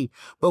see.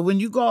 But when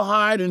you go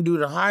hard and do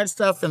the hard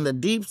stuff and the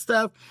deep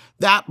stuff,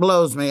 that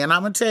blows me. And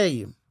I'm going to tell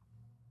you,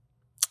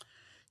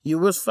 you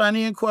was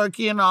funny and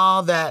quirky and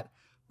all that,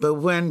 but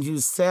when you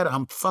said,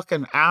 I'm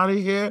fucking out of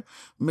here,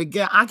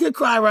 Miguel, I could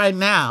cry right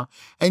now.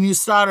 And you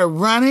started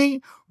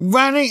running,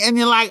 and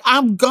you're like,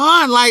 I'm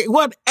gone, like,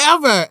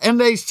 whatever. And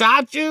they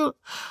shot you.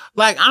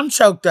 Like, I'm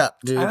choked up,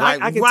 dude.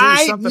 Like, I can right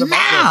tell you something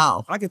now.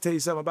 about that. I can tell you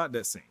something about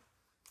that scene.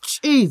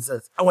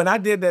 Jesus. When I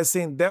did that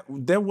scene,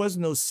 there was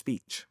no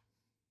speech.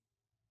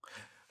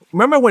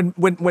 Remember when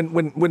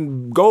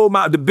Gold,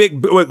 the big,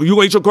 you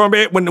gonna eat your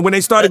cornbread? When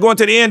they started going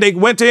to the end, they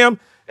went to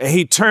him, and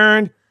he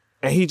turned,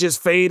 and he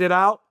just faded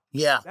out.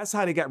 Yeah. That's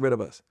how they got rid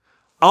of us.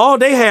 All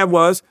they had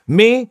was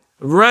me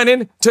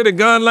running to the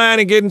gun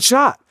line and getting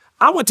shot.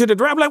 I went to the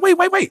drive, like,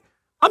 wait.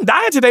 I'm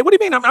dying today. What do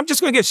you mean? I'm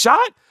just gonna get shot?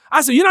 I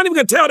said, you're not even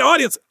gonna tell the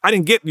audience. I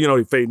didn't get,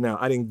 they fading out.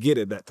 I didn't get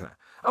it that time.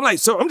 I'm like,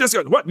 so I'm just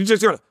gonna, what? You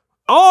just gonna,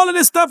 all of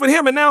this stuff with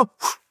him and now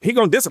he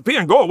gonna disappear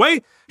and go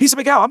away? He said,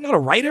 Miguel, I'm not a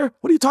writer.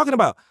 What are you talking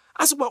about?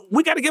 I said, well,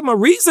 we gotta give him a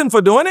reason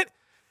for doing it.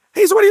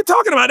 He said, what are you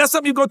talking about? That's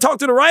something you go talk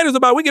to the writers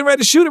about. We getting ready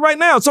to shoot it right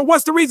now. So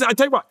what's the reason? I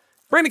tell you what,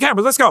 bring the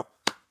cameras, let's go.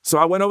 So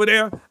I went over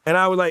there and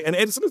I was like, and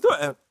Eddie said, let's do it.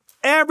 And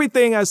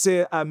everything I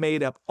said, I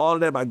made up all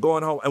of that by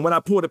going home. And when I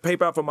pulled the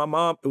paper out for my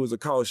mom, it was a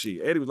call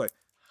sheet. Eddie was like,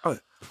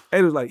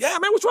 yeah,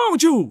 man, what's wrong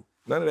with you?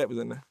 None of that was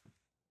in there.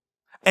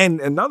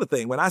 And another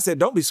thing, when I said,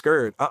 don't be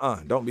scared,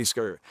 don't be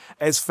scared.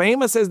 As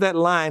famous as that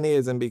line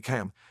is and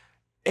became,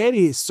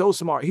 Eddie is so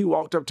smart. He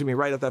walked up to me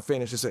right after I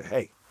finished and said,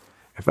 hey,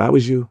 if I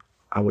was you,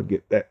 I would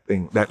get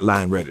that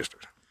line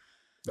registered.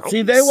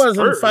 See, they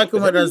wasn't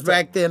fucking with us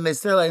back then. They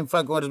still ain't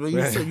fucking with us. But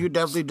you said you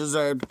definitely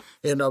deserved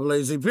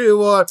NAACP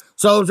award,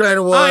 Soul Train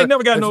award. I ain't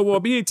never got no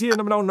award. BET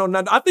never know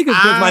nothing. I think it's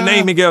because my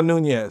name Miguel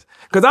Nunez.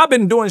 Because I've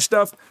been doing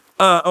stuff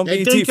on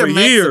BET for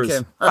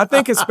years. I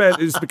think it's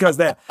because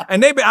that.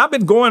 And I've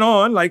been going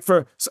on like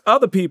for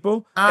other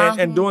people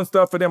and doing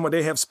stuff for them where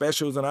they have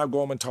specials and I go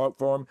home and talk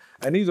for them.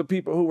 And these are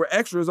people who were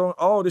extras on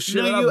all the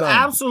shit I've done. You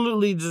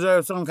absolutely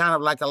deserve some kind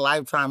of like a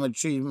lifetime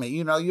achievement.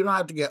 You don't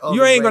have to get over.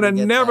 You ain't gonna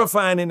never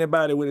find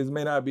anybody with as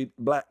many IB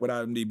black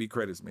without IMDb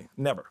credits as me.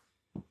 Never.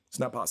 It's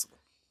not possible.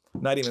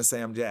 Not even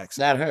Sam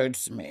Jackson. That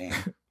hurts me.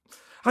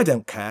 I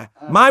don't care.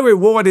 My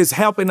reward is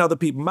helping other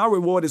people. My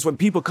reward is when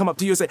people come up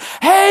to you and say,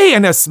 hey,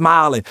 and they're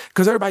smiling.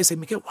 Because everybody say,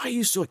 Miguel, why are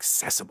you so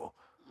accessible?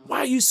 Why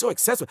are you so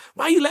accessible?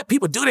 Why you let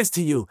people do this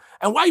to you?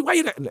 And why you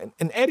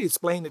and Eddie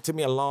explained it to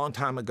me a long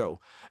time ago.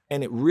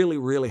 And it really,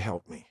 really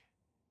helped me.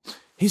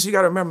 He said, you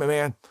got to remember,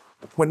 man,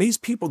 when these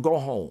people go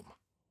home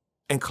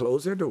and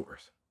close their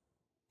doors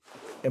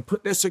and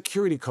put their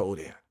security code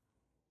in,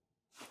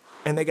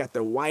 and they got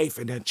their wife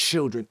and their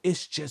children,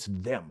 it's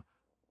just them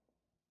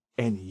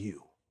and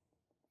you.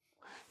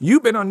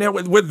 You've been on there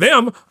with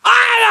them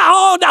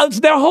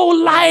their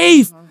whole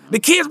life. The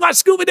kids watch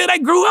Scooby-Doo, they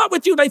grew up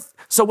with you.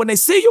 So when they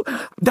see you,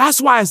 that's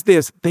why it's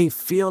this. They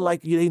feel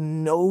like they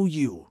know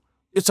you.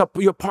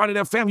 You're part of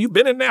their family. You've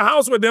been in their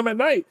house with them at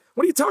night.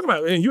 What are you talking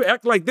about? And you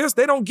act like this.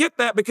 They don't get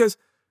that because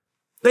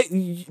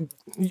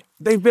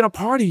they've been a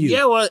part of you.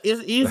 Yeah, well,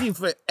 it's easy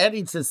for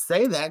Eddie to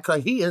say that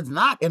because he is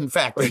not, in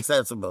fact,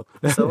 accessible.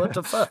 So what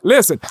the fuck?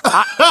 Listen,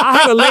 I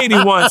had a lady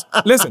once.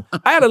 Listen,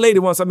 I had a lady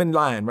once. I'm in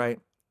line, right?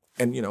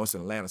 And, it's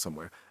in Atlanta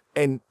somewhere.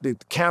 And the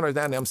counter's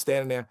down there. I'm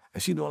standing there.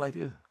 And she doing like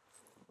this.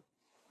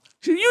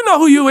 She said, you know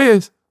who you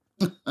is.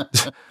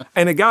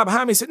 And the guy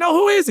behind me said, no,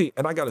 who is he?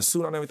 And I got a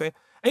suit on and everything.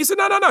 And he said,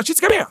 no. She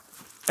said, come here.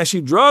 And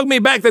she drugged me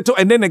back there.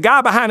 And then the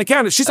guy behind the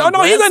counter, she said, oh,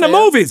 no, he's in the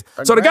movies.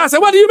 So the guy said,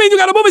 what do you mean you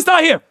got a movie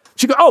star here?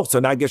 She go, oh, so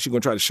now I guess she's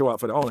going to try to show out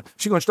for the owner.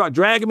 She's going to start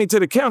dragging me to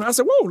the counter. I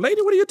said, whoa,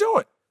 lady, what are you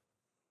doing?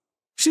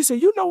 She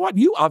said, you know what?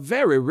 You are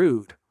very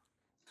rude.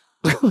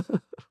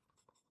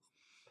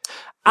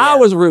 I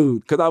was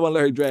rude because I wouldn't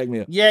let her drag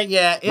me up.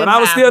 Yeah. But I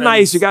was still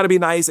nice. You got to be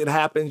nice. It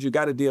happens. You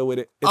got to deal with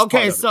it. It's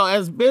okay, so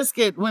as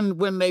Biscuit,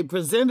 when they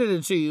presented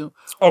it to you,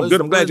 good.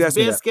 I'm glad you asked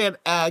me that. Biscuit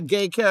a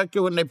gay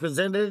character when they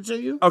presented it to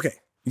you? Okay,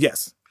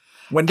 yes.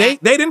 When they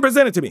didn't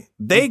present it to me,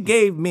 they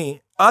gave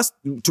me us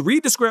to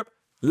read the script.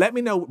 Let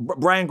me know,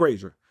 Brian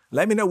Grazer.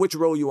 Let me know which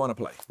role you want to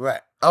play. Right.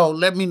 Oh,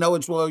 let me know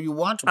which role you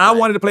want to play. I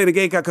wanted to play the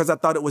gay guy because I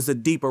thought it was a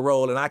deeper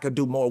role and I could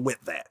do more with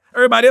that.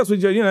 Everybody else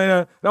was just,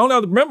 the only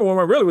other member one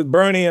really was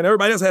Bernie and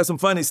everybody else had some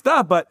funny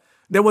stuff, but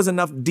there was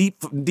enough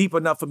deep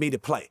enough for me to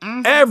play.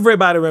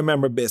 Everybody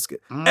remember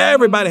Biscuit.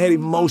 Everybody had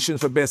emotions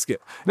for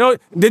Biscuit. You know,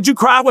 did you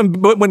cry when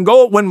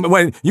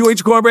you ate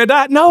your cornbread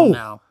died?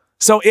 No.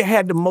 So it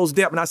had the most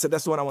depth, and I said,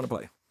 that's the one I want to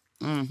play.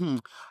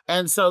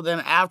 And so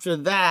then after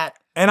that,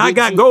 and I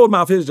got gold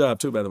off his job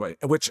too, by the way,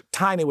 which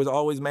Tiny was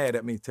always mad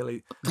at me till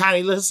he.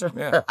 Tiny Lister.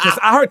 Yeah, because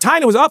I heard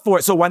Tiny was up for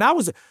it. So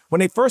when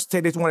they first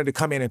said they wanted to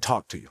come in and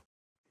talk to you.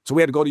 So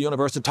we had to go to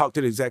Universal and talk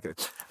to the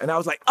executive. And I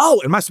was like,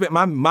 oh, and I spent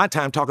my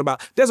time talking about,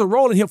 there's a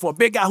role in here for a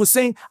big guy who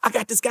sing. I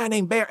got this guy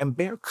named Bear, and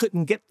Bear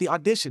couldn't get the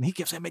audition. He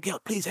kept saying, Miguel,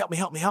 please help me.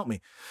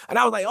 And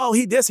I was like, oh,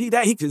 he this, he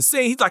that, he can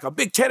sing. He's like a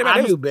big teddy bear.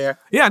 I knew Bear.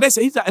 Yeah, they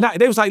said,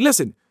 they was like,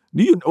 listen,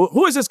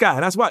 who is this guy?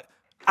 And that's what,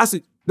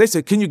 they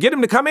said, can you get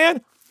him to come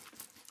in?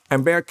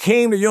 And Bear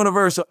came to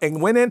Universal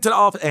and went into the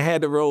office and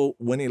had the role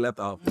when he left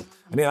the office.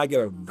 And then I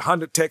get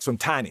 100 texts from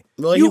Tiny.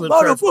 Well, you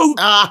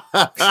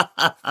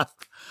motherfucker.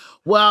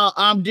 Well,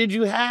 did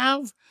you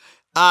have,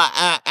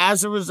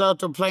 as a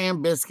result of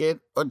playing Biscuit,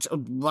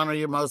 one of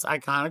your most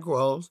iconic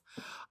roles,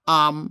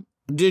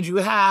 did you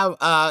have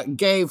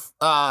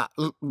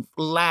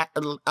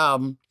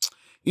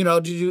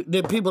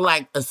did people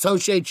like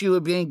associate you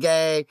with being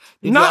gay?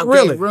 Did Not you have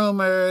really. Gay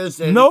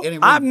rumors? Nope,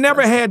 I've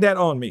never had that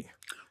on me.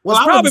 Well,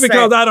 it's probably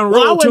because I don't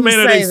roll too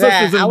many of their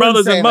sisters and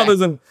brothers and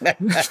mothers and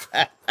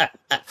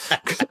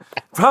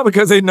probably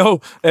because they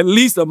know at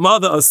least a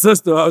mother or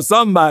sister or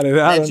somebody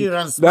that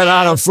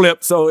I don't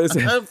flip. So it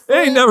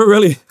ain't never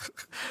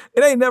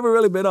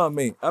really been on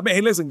me. I mean,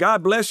 hey, listen,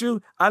 God bless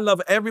you. I love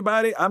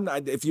everybody.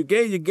 If you're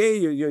gay, you're gay.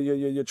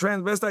 You're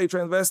transvestite, you're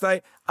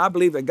transvestite. I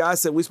believe that God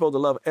said we're supposed to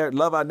love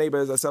our neighbor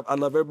as ourselves. I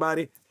love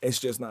everybody. It's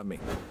just not me.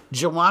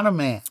 Juwanna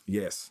Mann.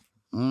 Yes.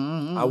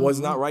 I was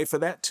not right for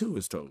that too,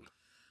 is told.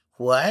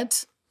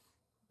 What?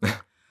 I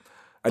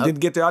didn't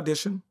get the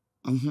audition.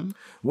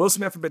 Will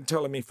Smith had been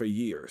telling me for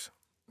years.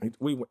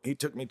 He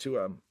took me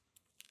to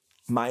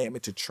Miami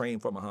to train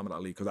for Muhammad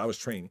Ali because I was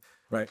training,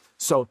 right?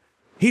 So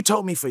he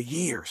told me for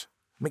years,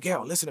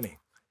 Miguel, listen to me.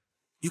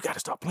 You got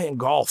to start playing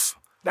golf.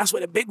 That's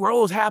where the big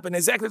roles happen.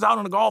 Executives out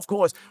on the golf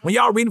course. When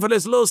y'all reading for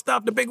this little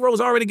stuff, the big roles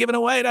already given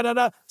away,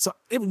 So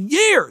it was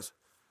years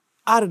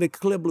out of the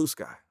clear blue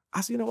sky.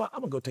 I said, you know what? I'm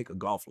going to go take a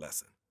golf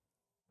lesson,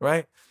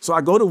 right? So I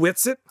go to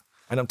Witsit.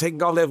 And I'm taking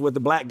golf lessons with the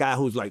black guy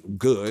who's like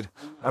good.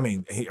 I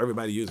mean,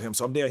 everybody uses him.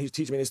 So I'm there, he's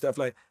teaching me this stuff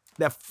like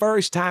that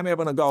first time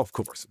ever on a golf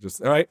course.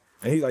 All right?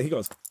 And he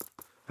goes,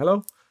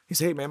 hello? He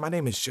said, hey man, my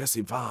name is Jesse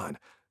Vaughn.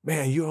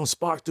 Man, you're on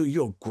Spark 2,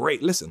 you're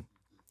great. Listen,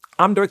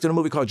 I'm directing a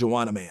movie called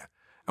Juwanna Mann.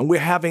 And we're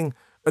having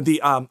the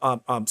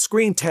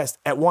screen test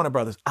at Warner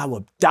Brothers. I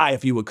will die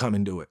if you would come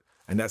and do it.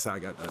 And that's how I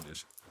got the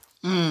audition.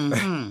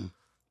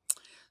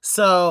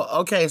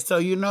 So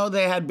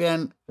they had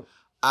been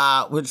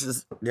which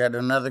is yet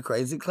another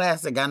crazy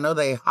classic. I know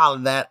they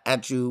hollered that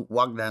at you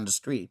walking down the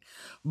street.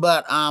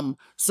 But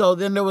so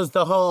then there was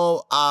the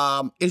whole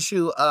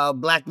issue of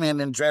black men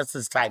in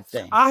dresses type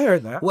thing. I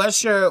heard that.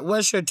 What's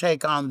your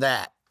take on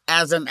that?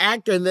 As an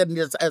actor and then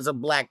just as a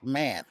black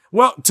man?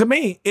 Well, to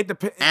me, it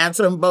depends.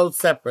 Answer them both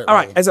separately. All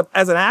right, as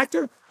an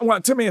actor,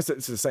 well, to me, it's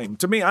the same.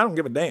 To me, I don't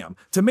give a damn.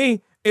 To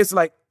me, it's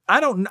like, I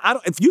don't,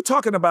 if you're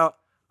talking about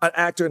an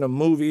actor in a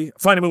movie,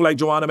 funny movie like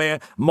Juwanna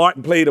Mann,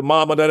 Martin played a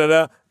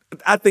mama,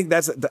 I think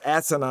that's the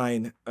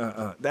asinine.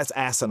 That's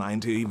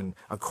asinine to even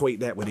equate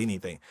that with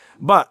anything.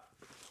 But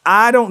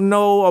I don't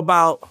know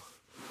about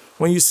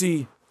when you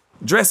see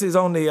dresses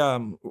on the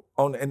on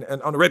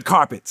the red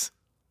carpets,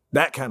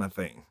 that kind of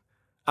thing.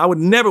 I would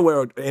never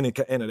wear any of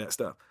that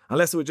stuff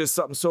unless it was just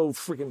something so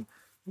freaking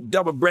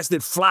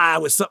double-breasted fly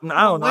with something,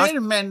 I don't know. Wait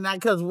a minute,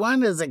 because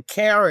one is a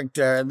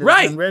character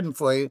that's been written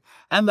for you,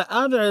 and the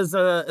other is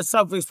a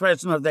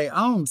self-expression of their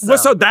own self. Well,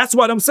 so that's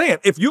what I'm saying.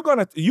 If you're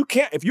gonna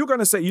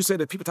say, you say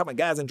that people talk about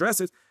guys in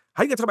dresses,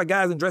 how you gonna talk about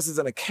guys in dresses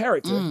and a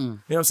character? You know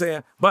what I'm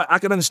saying? But I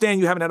can understand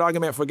you having that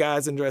argument for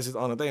guys in dresses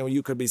on a thing where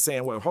you could be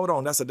saying, well, hold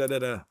on, that's a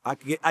da-da-da.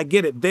 I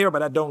get it there,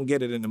 but I don't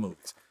get it in the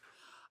movies.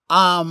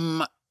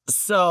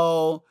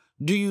 So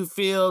do you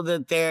feel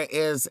that there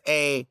is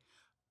a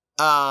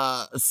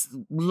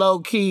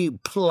low-key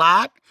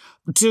plot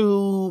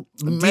to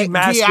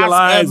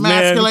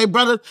emasculate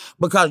brothers?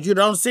 Because you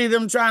don't see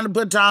them trying to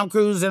put Tom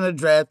Cruise in a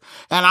dress.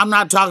 And I'm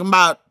not talking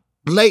about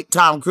late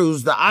Tom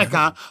Cruise, the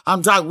icon.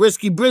 I'm talking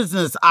risky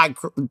business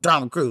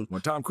Tom Cruise.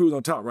 Well, Tom Cruise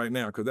on top right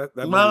now, because that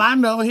movie, well, I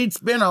know he's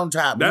been on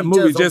top. That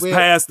movie just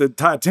passed the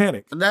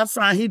Titanic. That's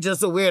fine. He's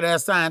just a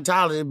weird-ass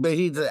Scientologist, but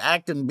he's an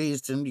acting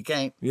beast, and you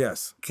can't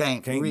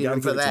read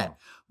him for that.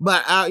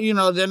 But,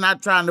 they're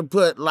not trying to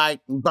put,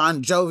 like,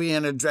 Bon Jovi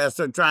in a dress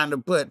or trying to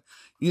put,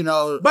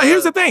 But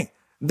here's the thing.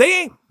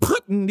 They ain't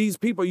putting these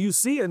people you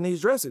see in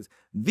these dresses.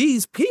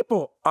 These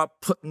people are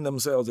putting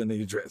themselves in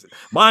these dresses.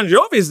 Bon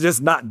Jovi's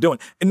just not doing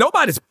it. And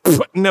nobody's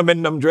putting them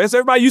in them dresses.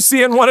 Everybody you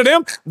see in one of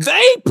them,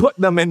 they put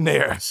them in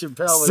there.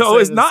 So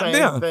it's not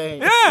them.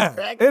 Thing.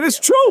 Yeah, it is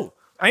true.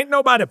 Ain't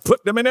nobody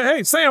put them in there.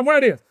 Hey, Sam, wear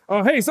this.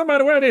 Oh, hey,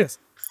 somebody wear this.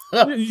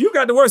 You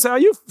got the worst. Are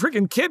you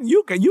freaking kidding?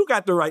 You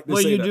got the right to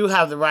say that. Well, you do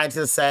have the right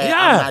to say,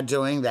 I'm not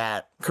doing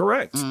that.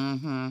 Correct.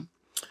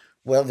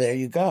 Well, there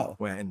you go.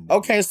 Well, and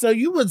Okay, so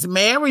you was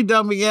married,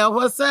 though, Miguel.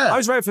 What's up? I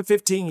was married for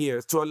 15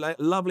 years to a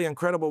lovely,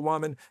 incredible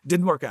woman.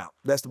 Didn't work out.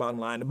 That's the bottom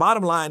line. The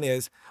bottom line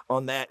is,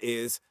 on that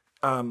is,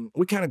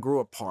 we kind of grew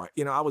apart.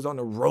 You know, I was on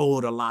the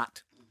road a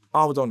lot.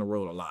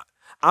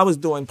 I was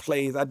doing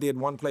plays. I did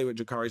one play with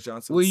Jakari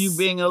Johnson. Were you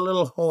being a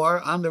little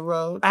whore on the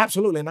road?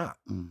 Absolutely not.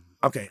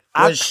 Okay.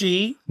 Was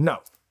she? No.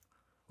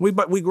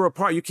 But we grew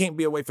apart. You can't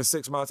be away for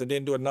 6 months and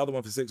then do another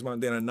one for 6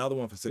 months, then another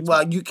one for 6 months.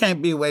 Well, you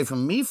can't be away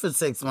from me for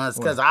 6 months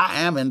because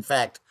I am, in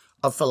fact,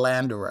 a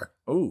philanderer.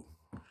 Ooh.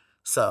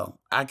 So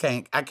I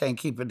can't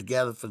keep it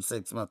together for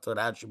 6 months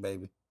without you,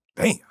 baby.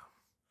 Damn.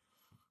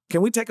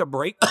 Can we take a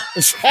break?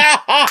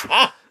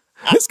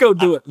 Let's go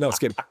do it. No, just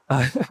kidding.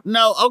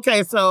 No,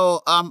 okay.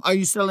 So, are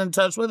you still in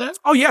touch with her?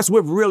 Oh yes,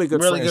 we're really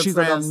good Really friends. good She's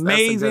friends. an That's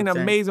a amazing, good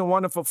thing. amazing,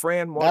 wonderful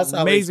friend. That's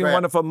always Amazing, great.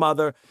 wonderful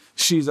mother.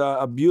 She's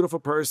a beautiful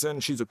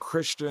person. She's a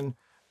Christian,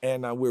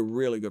 and we're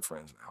really good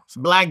friends now. So.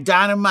 Black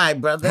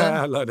Dynamite, brother.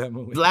 I love that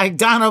movie. Black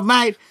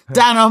Dynamite.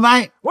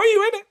 Dynamite. Were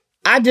you in it?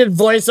 I did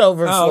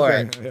voiceover for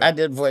okay. it. Yeah. I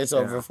did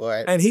voiceover for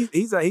it. And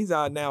he's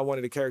now one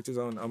of the characters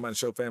on my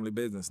show Family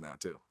Business now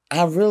too.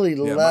 I really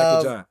Yeah,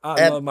 love. Michael John.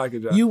 I love Michael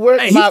John. You work.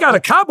 Hey, he's got a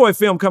cowboy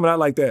film coming out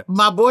like that.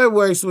 My boy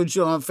works with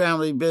you on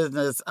Family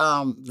Business.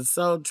 The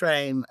Soul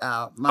Train.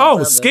 My Oh,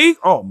 brother. Ski!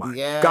 Oh my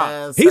Yes,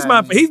 God, he's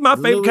my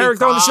favorite Louis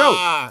character on the show.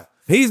 Carr.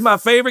 He's my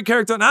favorite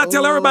character, and I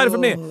tell everybody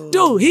from there,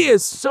 dude, he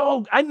is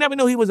so. I never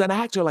knew he was an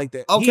actor like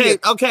that. Okay,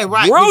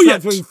 right.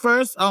 Brilliant. Because we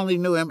first only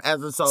knew him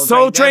as a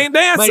Soul Train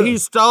dancer. But he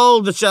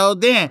stole the show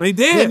then. He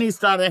did. Then he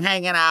started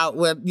hanging out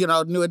with,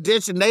 New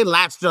Edition. They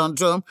latched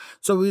onto him,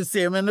 so we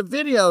see him in the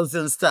videos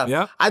and stuff.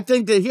 Yeah. I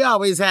think that he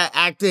always had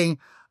acting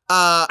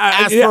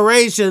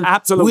aspirations. Yeah,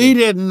 absolutely. We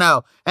didn't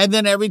know. And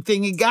then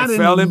everything he got It in,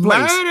 fell he in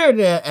place. murdered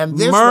it. And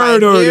this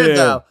Murdered right here, it.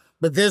 though.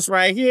 But this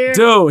right here,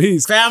 Dude,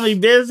 he's Family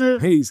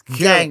Business, he's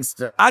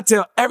gangster. I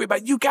tell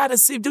everybody, you gotta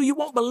see him, dude. You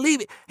won't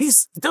believe it.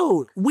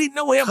 Dude, we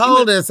know him.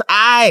 Cold as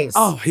ice.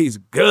 Oh, he's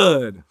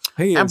good.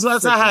 He And is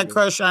plus, I freaking had a good.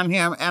 crush on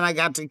him, and I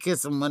got to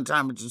kiss him one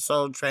time at the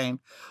Soul Train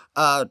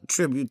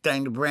tribute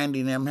thing to Brandy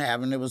and them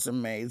having. It was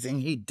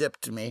amazing. He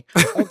dipped me.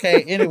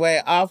 Okay,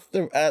 anyway,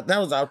 that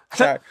was off the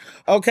chart.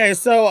 Okay,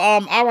 so,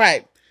 all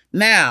right.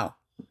 Now,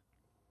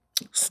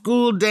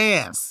 school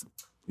dance.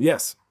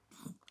 Yes,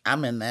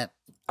 I'm in that.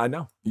 I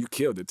know. You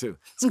killed it too.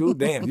 School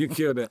dance, you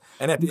killed it.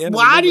 And at the end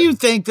Why of the do movie, you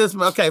think this?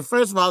 Okay,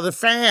 first of all, the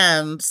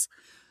fans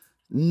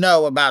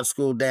know about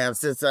school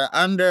dance. It's an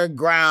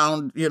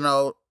underground,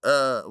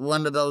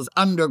 one of those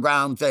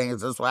underground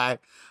things. That's why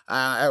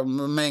I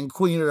remain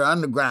queen of the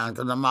underground,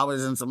 because I'm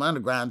always in some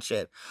underground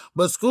shit.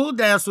 But school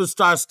dance was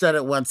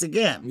star-studded once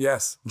again.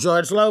 Yes.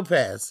 George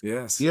Lopez.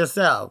 Yes.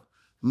 Yourself.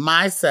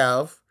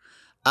 Myself.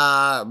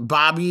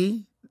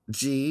 Bobby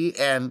G.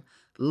 and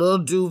Lil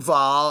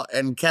Duval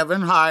and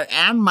Kevin Hart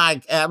and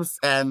Mike Epps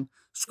and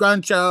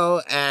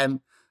Scruncho and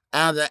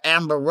the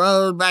Amber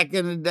Rose back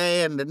in the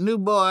day and the New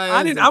Boys.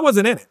 I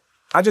wasn't in it.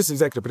 I just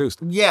executive produced.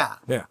 Yeah.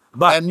 Yeah.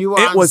 But And you were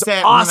it on was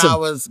set awesome. when I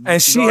was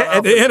and she going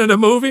at the over. end of the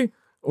movie,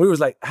 we was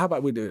like, how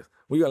about we do this?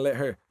 We're gonna let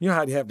her, you know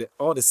how you have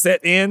all the set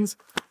ends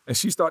and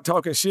she start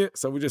talking shit.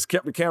 So we just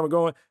kept the camera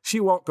going. She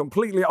walked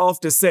completely off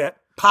the set.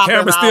 Popping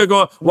Camera still out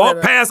going, walk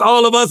with a- past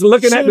all of us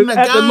looking at Shooting the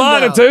a gun, though.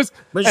 monitors.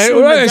 But And,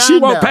 shooting a and she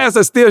gun, walked though. past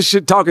us still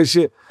shit, talking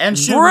shit. And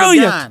shooting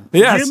Brilliant. a gun.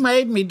 Yes. You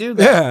made me do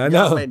that. Yeah, I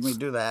Y'all know. made me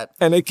do that.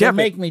 And they kept it.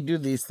 make me do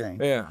these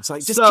things. Yeah. It's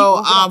like, just So, keep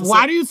walking off the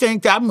why set. do you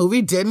think that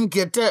movie didn't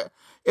get to?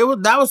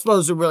 That was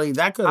supposed to really.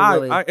 That could have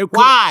really. it could-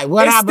 Why?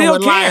 What it happened still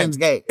with can.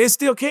 Lionsgate? It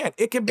still can.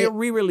 It can be a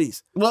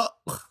re-release. Well,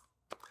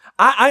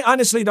 I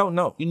honestly don't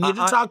know. you need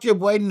to I- talk to your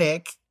boy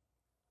Nick.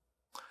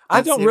 I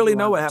and see don't if really you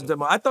know what want happened to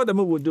him. I thought the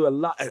movie would do a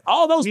lot.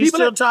 All those You people.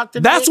 still talk to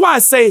That's Nick? why I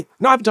say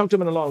no. I haven't talked to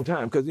him in a long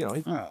time because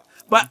Oh.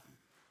 But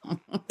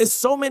it's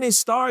so many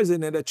stars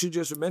in there that you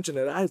just mentioned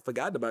that I had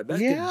forgotten about. That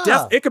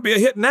Yeah. it could be a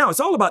hit now. It's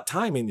all about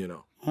timing,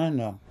 I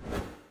know.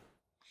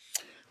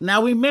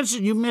 Now you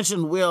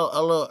mentioned Will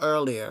a little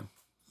earlier,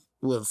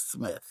 Will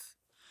Smith.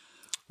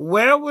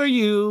 Where were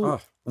you?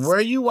 Oh.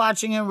 Were you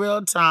watching in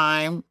real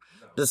time?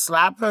 The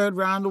slap heard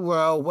around the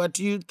world. What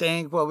do you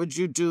think? What would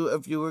you do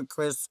if you were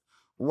Chris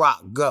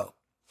Rock? Go.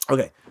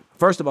 Okay.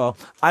 First of all,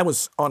 I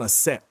was on a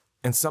set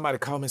and somebody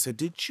called me and said,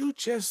 "Did you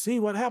just see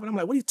what happened?" I'm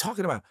like, "What are you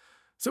talking about?" I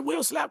said,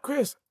 "Will slap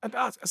Chris." I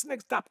said,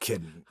 "Nigga, stop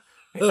kidding."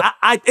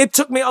 It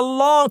took me a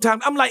long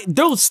time. I'm like,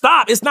 dude,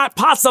 stop. It's not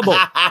possible.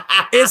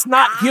 It's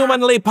not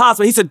humanly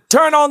possible. He said,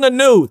 "Turn on the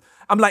news."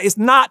 I'm like, it's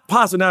not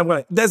possible. Now I'm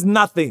going, there's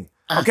nothing.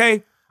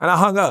 Okay? And I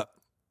hung up.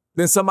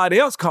 Then somebody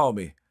else called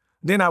me.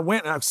 Then I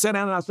went and I sat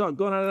down and I started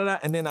going,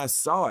 and then I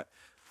saw it.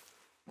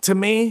 To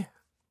me,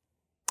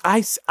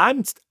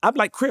 I'm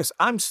like Chris,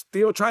 I'm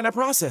still trying to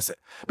process it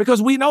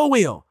because we know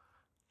Will.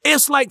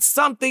 It's like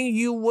something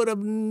you would have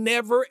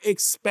never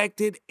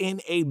expected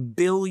in a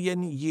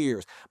billion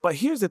years. But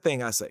here's the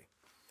thing I say.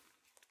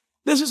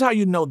 This is how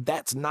you know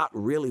that's not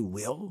really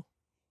Will.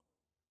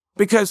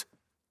 Because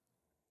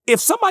if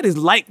somebody's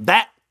like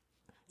that,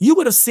 you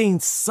would have seen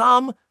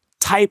some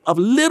type of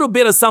little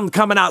bit of something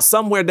coming out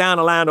somewhere down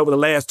the line over the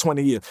last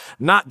 20 years.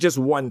 Not just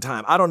one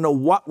time. I don't know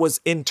what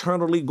was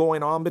internally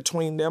going on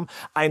between them.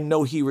 I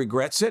know he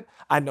regrets it.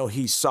 I know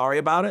he's sorry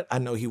about it. I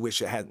know he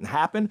wished it hadn't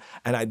happened.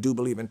 And I do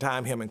believe in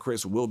time him and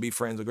Chris will be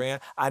friends again.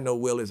 I know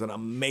Will is an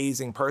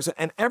amazing person.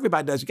 And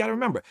everybody does. You got to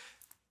remember,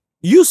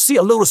 you see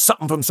a little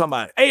something from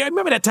somebody. Hey,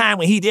 remember that time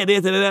when he did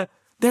this, that?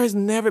 There's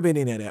never been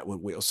any of that with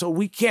Will. So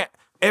we can't,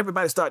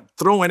 everybody start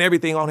throwing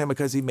everything on him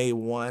because he made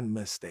one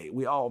mistake.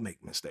 We all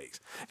make mistakes.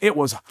 It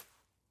was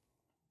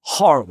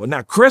horrible.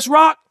 Now, Chris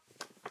Rock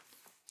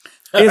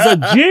is a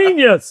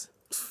genius.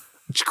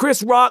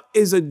 Chris Rock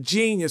is a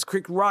genius.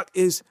 Chris Rock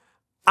is,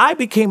 I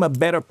became a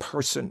better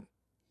person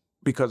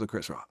because of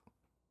Chris Rock.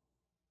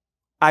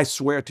 I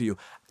swear to you.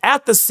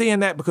 After seeing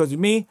that, because of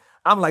me,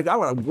 I'm like, I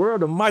would have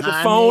whirled the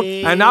microphone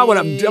and I would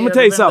have, I'm going to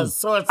tell you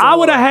something. I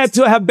would have had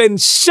to have been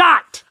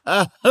shot.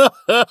 I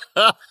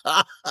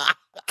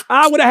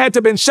would have had to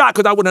have been shot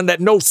because I wouldn't let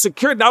no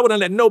security, I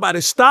wouldn't let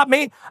nobody stop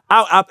me.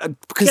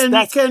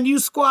 Can you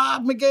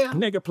squad, Miguel?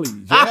 Nigga, please.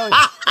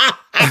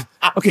 Yeah.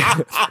 Okay,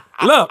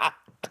 look.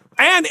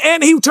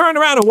 And he turned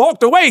around and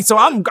walked away. So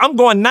I'm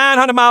going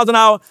 900 miles an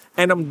hour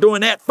and I'm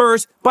doing that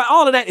first. But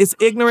all of that is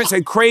ignorance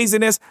and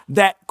craziness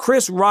that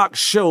Chris Rock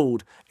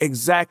showed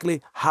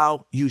exactly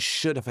how you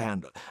should have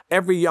handled.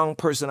 Every young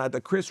person out there,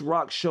 Chris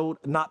Rock showed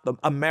not the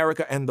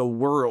America and the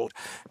world.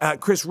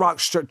 Chris Rock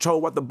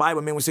told what the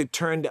Bible means when we say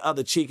turn the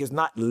other cheek. Is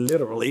not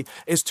literally.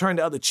 It's turn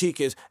the other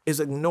cheek is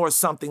ignore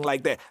something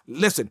like that.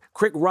 Listen,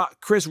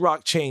 Chris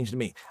Rock changed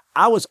me.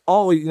 I was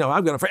always,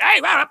 I'm going to, hey,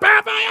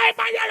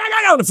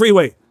 on the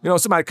freeway.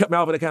 Somebody cut me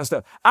off with that kind of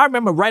stuff. I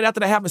remember right after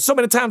that happened, so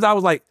many times I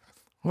was like,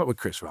 what would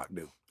Chris Rock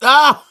do?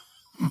 Ah!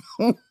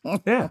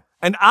 Yeah.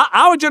 And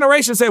our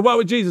generation say, what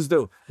would Jesus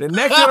do? The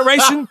next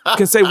generation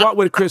can say, what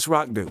would Chris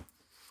Rock do?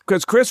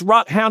 Because Chris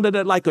Rock handled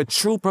it like a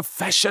true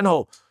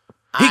professional.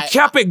 He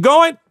kept it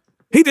going.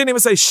 He didn't even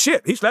say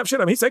shit. He slapped shit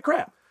on me. He said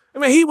crap. I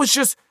mean,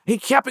 he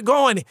kept it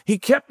going. He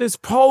kept his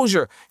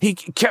posure. He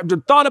kept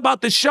thought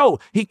about the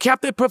show. He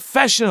kept it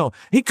professional.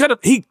 He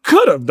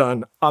could have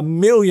done a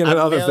million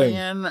other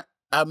things.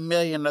 A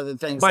million other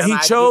things. But he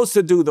chose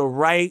to do the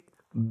right,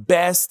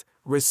 best,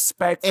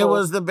 respectful, it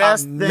was the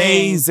best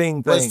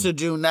amazing thing. Was to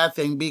do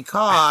nothing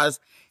because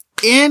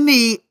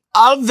any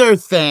other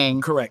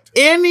thing, correct,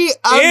 any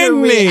other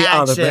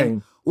reaction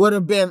thing would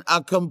have been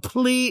a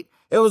complete.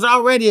 It was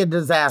already a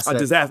disaster. A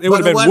disaster. It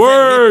would have been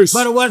worse.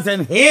 But it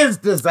wasn't his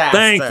disaster.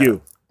 Thank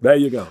you. There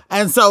you go.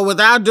 And so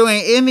without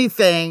doing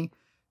anything,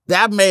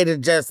 that made it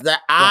just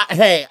that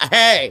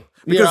hey.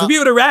 Because if he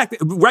would have reacted,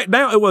 right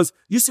now it was,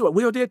 you see what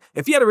Will did?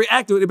 If he had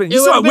reacted, it would have been, you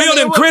see what Will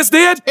and Chris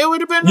did? It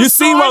would have been You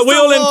see what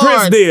Will and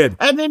Chris did.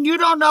 And then you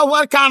don't know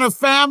what kind of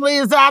family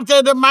is out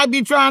there that might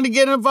be trying to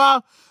get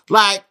involved.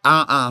 Like,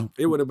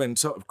 It would have been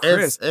so,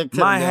 Chris,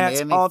 my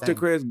hat's off to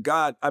Chris.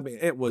 God, I mean,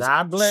 it was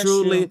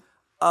truly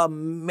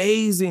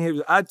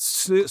amazing. I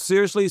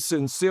seriously,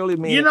 sincerely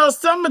mean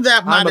some of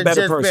that might have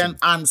just been,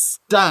 I'm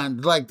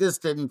stunned. Like, this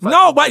didn't.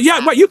 No, but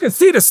you can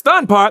see the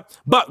stun part.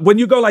 But when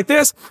you go like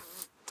this,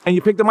 and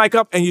you pick the mic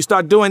up and you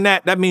start doing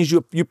that, that means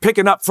you're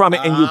picking up from it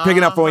and you're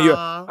picking up from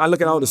I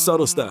look at all the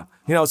subtle stuff.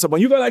 So when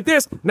you go like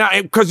this, now,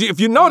 because if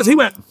you notice,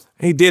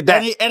 he did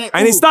that.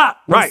 And he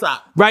stopped. Right.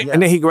 Yeah.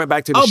 And then he went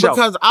back to the show.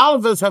 Because all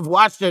of us have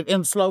watched it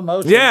in slow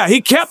motion. Yeah,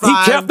 he kept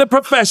the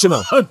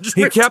professional.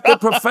 He kept the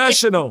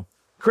professional.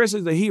 Chris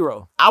is the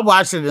hero. I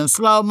watched it in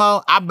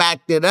slow-mo. I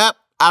backed it up.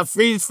 I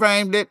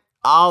freeze-framed it.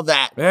 All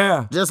that.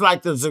 Yeah. Just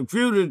like the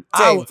Zapruder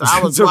tapes.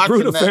 I was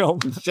watching that film.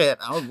 Shit.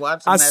 I was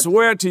watching that. I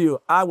swear to you,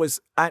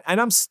 and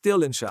I'm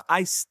still in shock.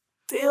 I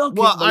still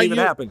can't believe it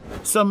happened.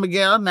 So,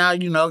 Miguel, now,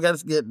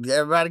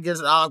 everybody gets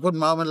an awkward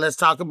moment. Let's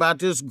talk about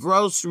this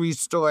grocery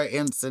store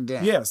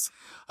incident. Yes.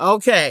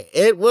 Okay.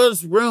 It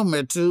was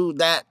rumored, too,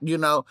 that,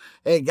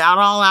 it got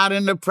all out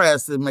in the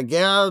press that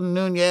Miguel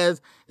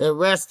Nunez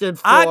arrested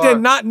for... I did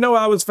not know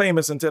I was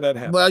famous until that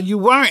happened. Well, you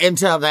weren't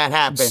until that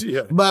happened.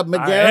 Shit. But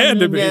Miguel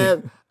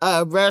Nunez...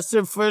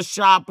 arrested for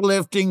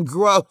shoplifting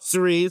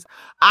groceries.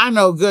 I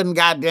know good and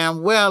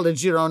goddamn well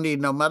that you don't need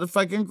no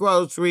motherfucking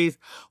groceries.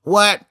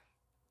 What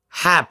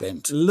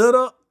happened?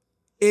 Little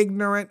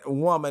ignorant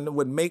woman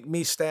would make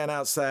me stand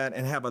outside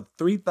and have a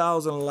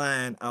 3,000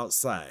 line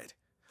outside.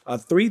 A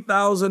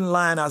 3,000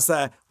 line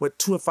outside with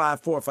 4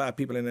 or 5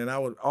 people in there. And I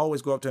would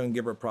always go up to her and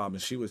give her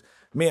problems.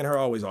 Me and her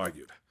always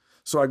argued.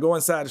 So I go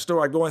inside the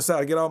store,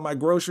 I get all my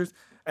groceries,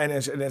 and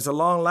it's a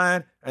long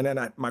line, and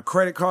then my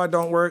credit card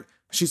don't work.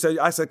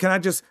 I said, can I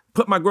just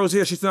put my groceries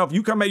here? She said, no, if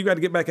you come back, you got to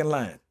get back in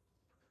line.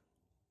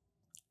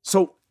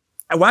 So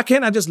why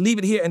can't I just leave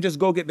it here and just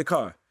go get the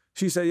car?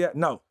 She said, yeah,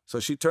 no. So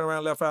she turned around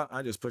and left out.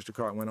 I just pushed the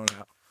car and went on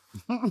out.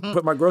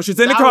 Put my groceries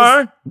in the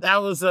car.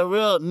 That was a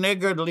real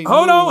niggardly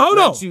hold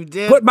on. You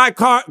did. Put my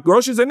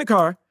groceries in the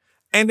car.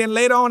 And then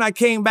later on, I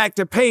came back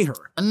to pay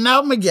her.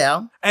 No,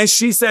 Miguel. And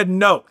she said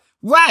no.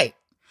 Right.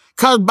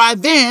 Because by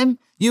then,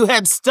 you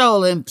had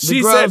stolen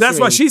the groceries. Said, that's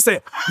what she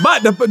said.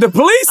 But the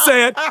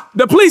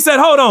police said,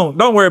 hold on,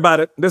 don't worry about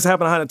it. This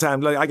happened 100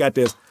 times. I got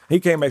this. He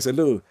came back and said,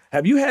 "Lou,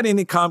 have you had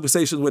any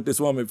conversations with this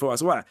woman before?" I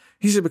said, "Why?"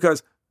 He said,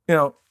 "Because, you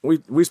know,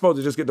 we supposed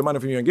to just get the money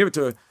from you and give it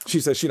to her." She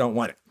said she don't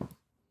want it.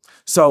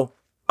 So,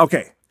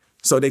 okay.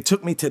 So they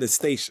took me to the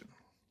station.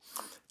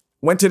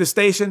 Went to the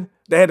station.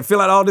 They had to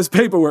fill out all this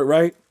paperwork,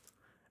 right?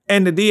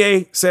 And the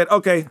DA said,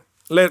 "Okay,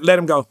 let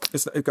him go.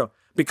 Let go."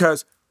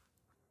 Because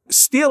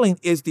stealing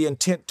is the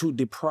intent to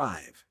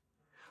deprive.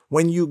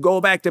 When you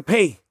go back to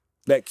pay,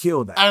 that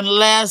killed that.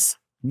 Unless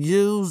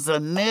you's a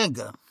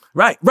nigga.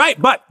 Right.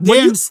 But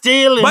then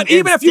stealing. But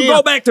even if you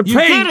go back to pay, you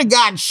could have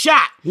got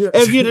shot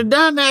if you'd have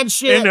done that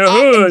shit in the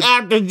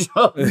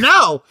hood.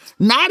 No,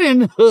 not in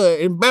the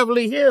hood. In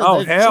Beverly Hills. Oh,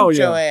 hell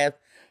yeah. Your ass.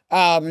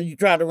 You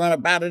tried to run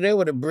up out of there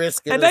with a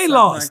brisket, and they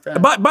lost.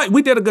 Like but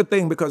we did a good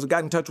thing because we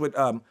got in touch with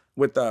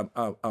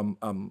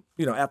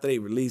you know, after they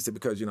released it,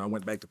 because, you know, I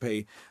went back to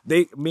pay.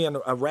 Me and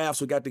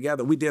Rafs, we got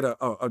together. We did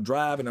a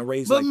drive and I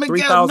raised like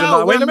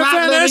 $3,000. Wait, let me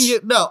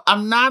finish. No,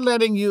 I'm not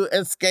letting you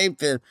escape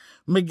this,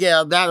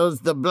 Miguel. That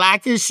was the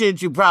blackest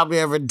shit you probably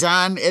ever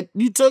done.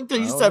 You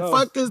said,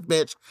 "Fuck this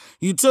bitch."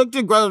 You took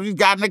the groceries,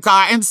 got in the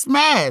car, and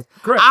smashed.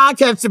 Correct. I'll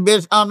catch the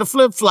bitch on the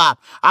flip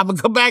flop. I'm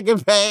gonna go back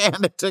and pay,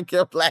 and they took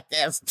your black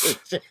ass to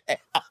jail.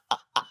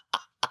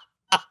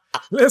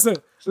 Listen.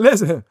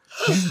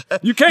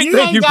 You can't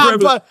think you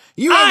privileged.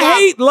 I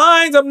hate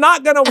lines. I'm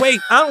not gonna wait.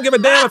 I don't give a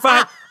damn if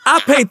I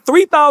paid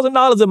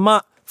 $3,000 a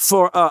month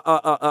for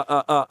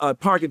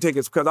parking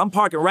tickets because I'm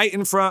parking right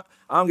in front.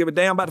 I don't give a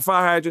damn about the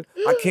fire hydrant.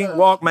 I can't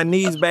walk. My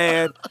knee's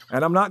bad,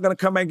 and I'm not gonna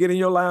come and get in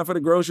your line for the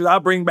groceries. I'll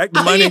bring back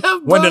the money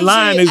when the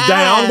line is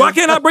down. Why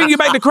can't I bring you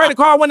back the credit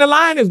card when the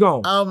line is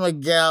gone? Oh my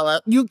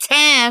God, you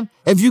can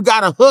if you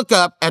got a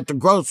hookup at the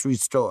grocery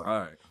store. All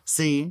right.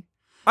 See.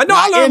 I know.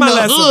 I learned my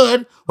lesson. In the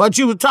hood, what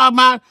you were talking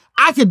about,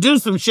 I could do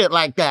some shit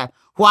like that.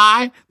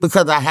 Why?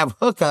 Because I have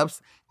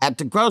hookups at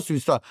the grocery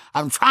store.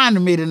 I'm trying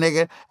to meet a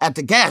nigga at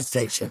the gas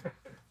station.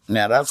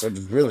 Now, that's what's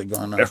really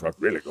going on. That's what's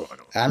really going on.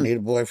 I need a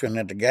boyfriend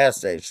at the gas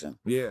station.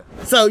 Yeah.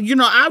 So, you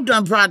know, I've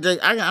done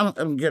projects. I'm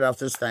going to get off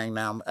this thing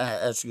now.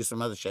 Ask you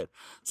some other shit.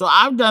 So,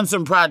 I've done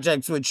some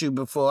projects with you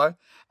before,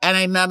 and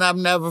ain't none of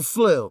them never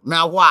flew.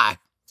 Now, why?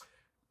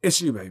 It's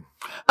you, baby.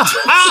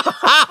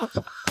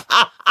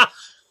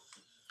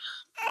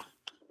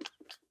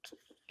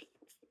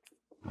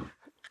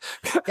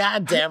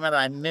 God damn it,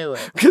 I knew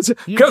it. Because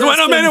when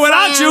I'm in it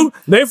without you,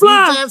 they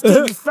fly.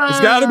 It's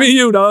got to be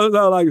you, though. That's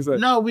all I can say.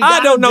 No, we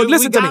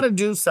gotta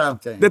do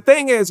something. The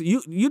thing is,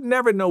 you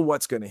never know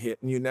what's going to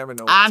hit, and you never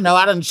know. I know.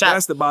 I done shot.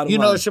 That's the bottom line. You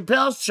know,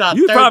 Chappelle shot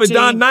You've probably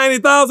done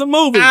 90,000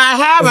 movies. I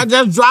have. I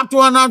just dropped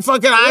one on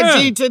fucking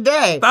IG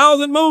today.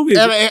 1,000 movies.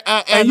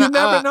 And you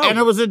never know. And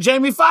it was a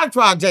Jamie Foxx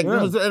project.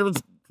 Yeah.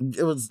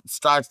 It was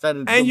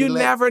star-studded. And you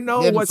never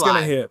know what's going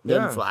to hit.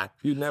 Didn't fly.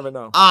 You never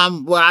know.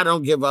 Well, I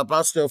don't give up.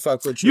 I'll still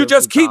fuck with you. You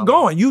just keep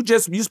going. You're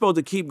supposed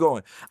to keep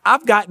going.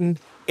 I've gotten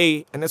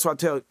and that's what I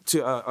tell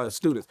to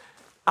students,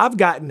 I've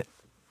gotten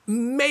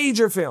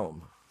major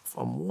film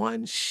from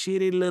one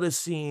shitty little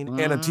scene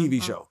in a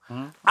TV show.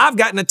 I've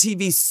gotten a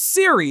TV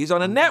series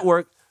on a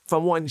network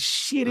from one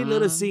shitty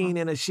little scene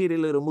in a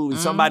shitty little movie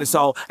somebody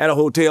saw at a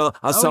hotel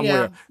or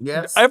somewhere.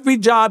 Yeah. Yes. Every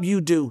job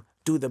you do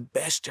the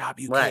best job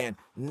you can.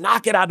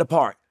 Knock it out the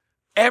park.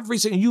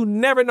 You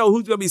never know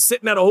who's gonna be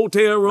sitting at a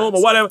hotel room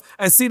or whatever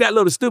and see that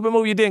little stupid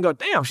movie you did and go,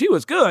 damn, she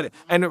was good.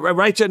 And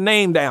write your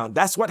name down.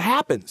 That's what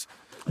happens.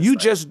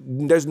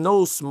 There's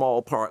no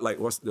small part, like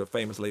what's the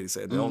famous lady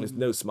said, there's only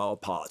no small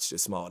parts,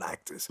 just small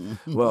actors.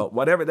 Well,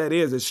 whatever that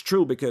is, it's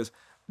true because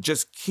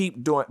just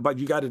keep doing, but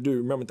you gotta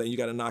remember that you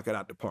gotta knock it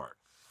out the park.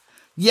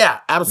 Yeah,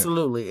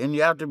 absolutely. Yeah. And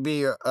you have to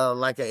be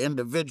like an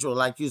individual,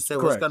 like you said,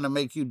 what's going to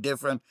make you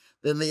different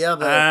than the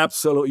other.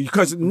 Absolutely.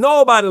 Because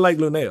nobody like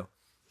Luenell.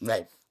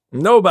 Right.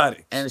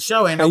 Nobody. And the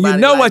show ain't nobody. And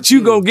you know like what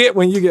you're going to get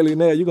when you get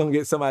Luenell. You're going to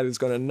get somebody that's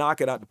going to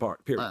knock it out the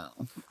park, period.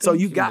 So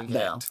you got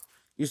that.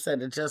 You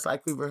said it just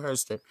like we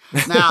rehearsed it.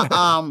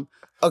 Now,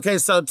 okay,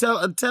 so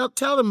tell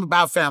them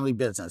about Family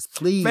Business,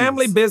 please.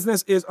 Family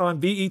Business is on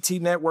BET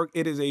Network.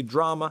 It is a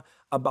drama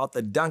about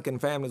the Duncan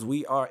families.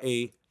 We are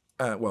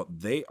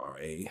they are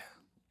a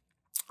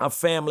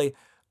family.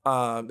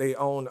 They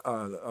own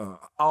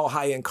all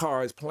high-end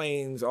cars,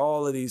 planes,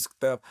 all of these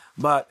stuff.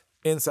 But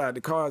inside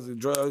the cars are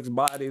drugs,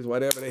 bodies,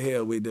 whatever the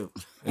hell we do.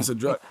 It's a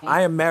drug.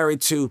 I am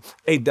married to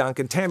a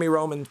Duncan. Tammy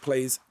Roman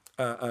plays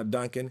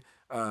Duncan,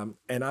 and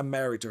I'm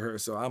married to her,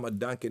 so I'm a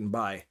Duncan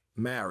by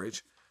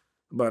marriage.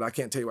 But I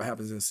can't tell you what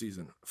happens in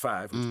season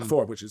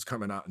 4, which is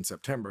coming out in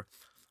September.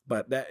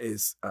 But that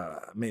is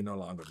may no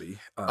longer be.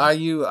 Are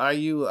you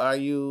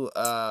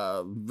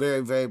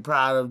very, very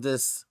proud of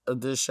this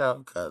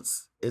show?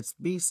 Because it's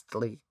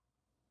beastly.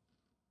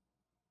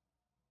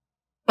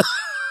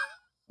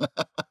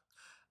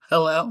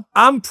 Hello?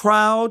 I'm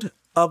proud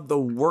of the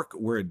work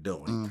we're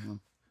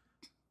doing.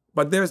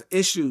 But there's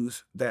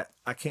issues that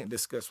I can't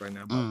discuss right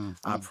now. But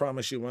I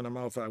promise you when I'm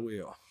off, I will.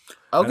 Okay.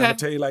 And I'm going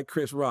to tell you like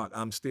Chris Rock,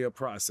 I'm still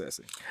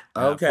processing.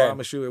 Okay. I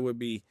promise you it would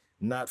be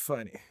not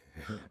funny.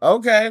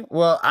 Okay,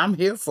 well, I'm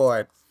here for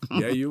it.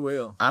 Yeah, you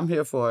will. I'm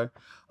here for it.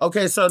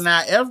 Okay, so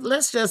now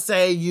let's just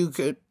say you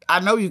could.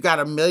 I know you got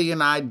a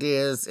million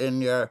ideas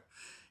in your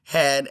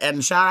head,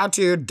 and shout out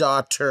to your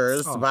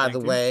daughters, by the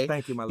way.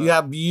 Thank you, my love. You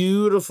have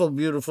beautiful,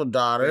 beautiful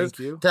daughters. Thank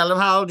you. Tell them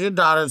how old your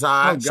daughters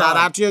are. Oh, Shout God.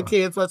 out to your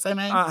kids. What's their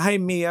name? Hey,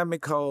 Mia,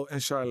 Nicole, and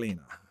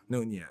Charlena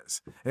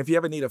Nunez. If you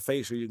ever need a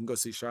facial, you can go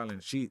see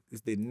Charlene. She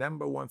is the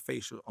 #1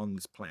 facial on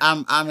this planet.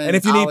 And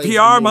if you need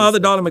PR, my other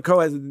daughter, Nicole,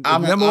 has the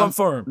 #1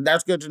 firm.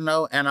 That's good to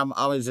know, and I'm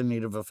always in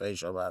need of a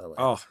facial, by the way.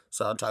 Oh,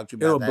 so I'll talk to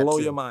you about that. It'll blow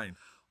your mind.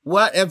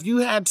 What if you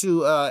had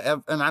to,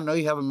 and I know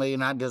you have a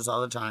million ideas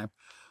all the time,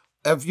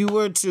 if you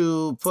were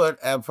to put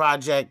a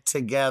project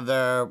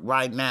together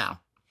right now,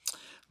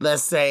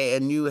 let's say,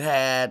 and you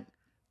had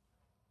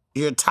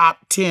your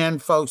top 10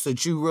 folks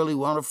that you really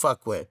want to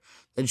fuck with,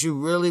 that you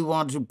really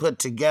want to put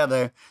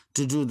together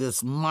to do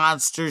this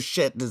monster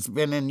shit that's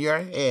been in your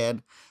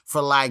head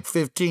for like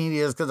 15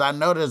 years, because I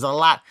know there's a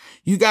lot.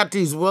 You got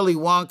these Willy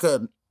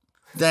Wonka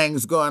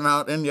things going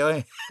on in your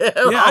head.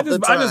 Yeah, I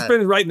just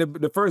finished writing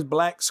the first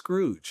Black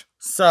Scrooge.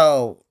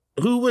 So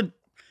who would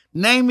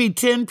name me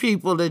 10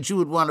 people that you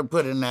would want to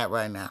put in that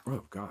right now?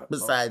 Oh God.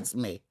 Besides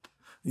me.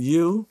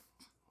 You.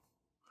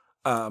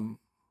 I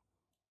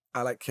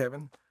like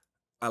Kevin.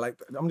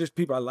 I'm just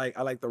people I like.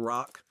 I like The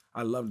Rock.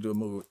 I love to do a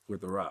movie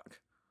with The Rock.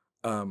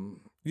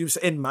 You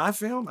say in my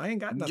film, I ain't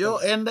got nothing.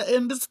 You're in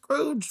the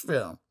Scrooge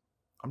film.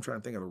 I'm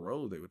trying to think of the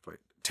role they would play.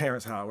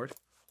 Terrence Howard.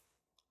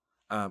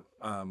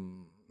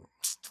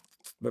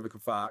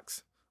 Vivica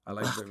Fox. I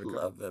like Vivica.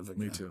 Love Vivica.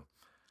 Me too.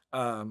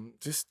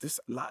 Just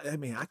this lot. I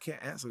mean, I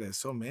can't answer that.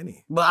 So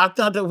many. But I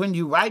thought that when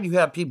you write, you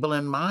have people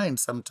in mind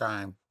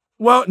sometime.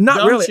 Well, not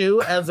don't really. Don't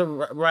you, as a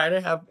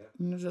writer, have?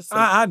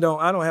 I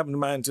don't. I don't have in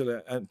mind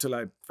until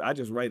I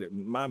just write it.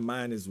 My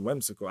mind is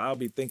whimsical. I'll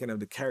be thinking of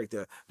the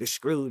character, the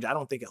Scrooge. I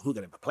don't think of who's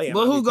gonna play him.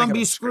 Well, who's gonna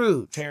be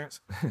Scrooge? Terrence.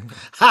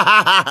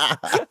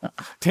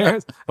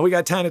 Terrence. And we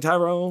got Tiny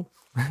Tyrone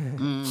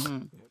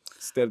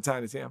instead of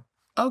Tiny Tim.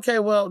 Okay.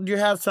 Well, do you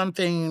have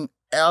something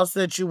else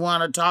that you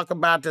want to talk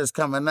about that's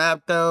coming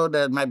up, though,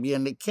 that might be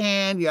in the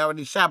can? You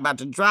already shot about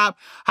to drop.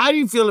 How do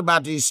you feel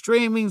about these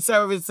streaming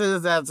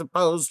services as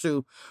opposed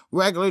to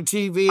regular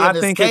TV? And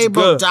I think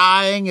cable it's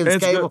dying?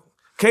 Is cable? Good.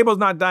 Cable's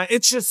not dying.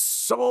 It's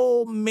just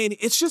so many.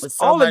 It's just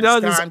so all much it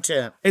does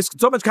content. It's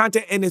so much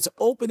content, and it's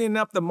opening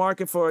up the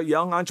market for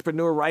young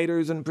entrepreneur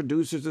writers and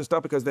producers and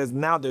stuff, because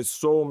there's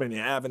so many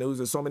avenues,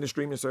 there's so many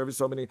streaming services,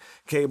 so many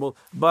cable.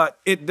 But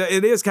it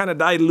is kind of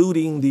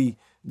diluting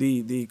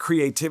the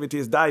creativity,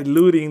 is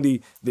diluting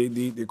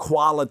the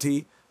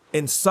quality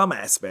in some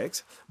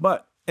aspects,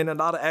 but in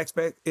another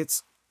aspect,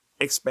 it's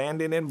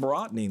expanding and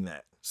broadening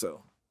that.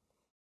 So,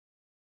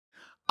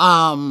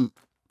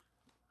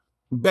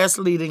 best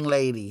leading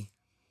lady.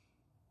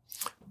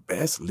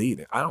 Best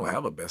leading. I don't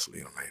have a best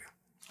leading lady.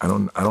 I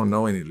don't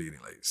know any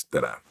leading ladies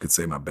that I could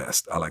say my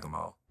best. I like them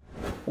all.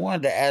 I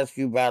wanted to ask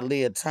you about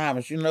Leah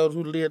Thomas. You know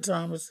who Leah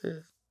Thomas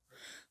is?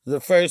 The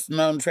first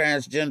known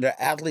transgender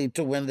athlete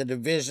to win the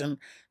division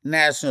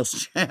national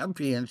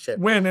championship.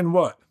 When and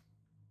what?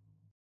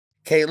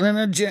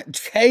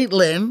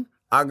 Caitlin,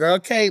 our girl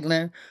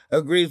Caitlin,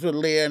 agrees with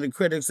Leah and the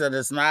critics that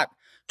it's not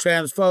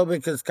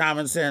transphobic, it's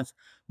common sense.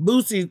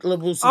 Boosie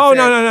Oh,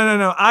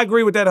 no. I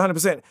agree with that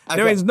 100%. Okay.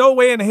 There is no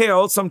way in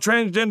hell some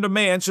transgender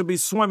man should be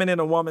swimming in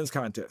a woman's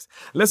contest.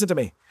 Listen to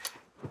me.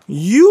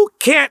 You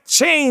can't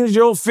change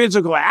your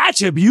physical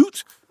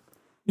attributes.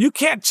 You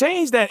can't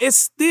change that. It's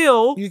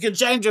still... You can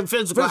change your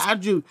physical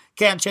attribute.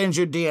 Can't change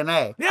your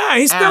DNA. Yeah,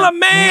 he's still a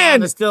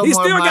man. He still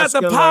got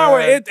the power.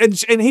 And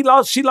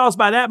she lost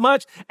by that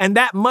much. And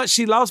that much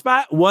she lost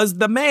by was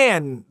the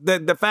man.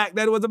 The fact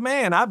that it was a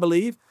man, I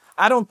believe.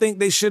 I don't think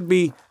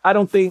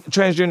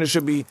transgender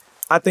should be...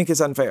 I think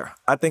it's unfair.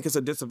 I think it's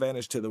a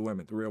disadvantage to the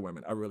women, the real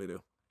women. I really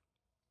do.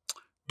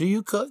 Do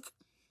you cook?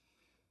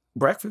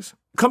 Breakfast?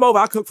 Come over,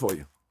 I'll cook for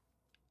you.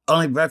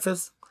 Only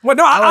breakfast? Well,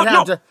 no,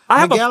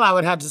 I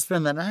would have to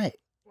spend the night.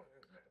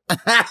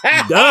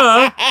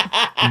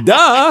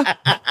 Duh.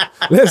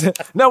 Listen,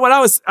 no,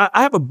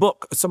 I have a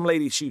book. Some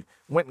lady, she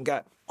went and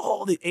got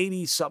all the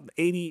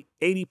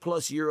 80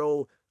 plus year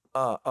old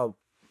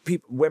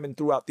women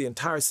throughout the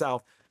entire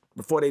South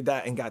before they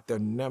died and got their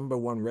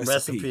 #1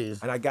 recipe.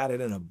 And I got it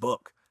in a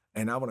book.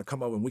 And I want to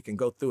come over and we can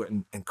go through it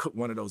and cook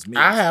one of those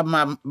meals. I have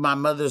my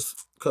mother's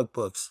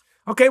cookbooks.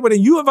 Okay, well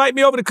then you invite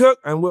me over to cook,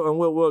 and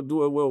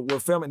we'll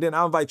film it. Then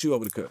I'll invite you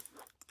over to cook.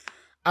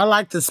 I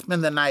like to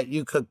spend the night.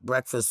 You cook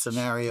breakfast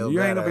scenario.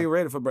 You ain't gonna be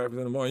ready for breakfast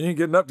in the morning. You ain't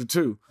getting up to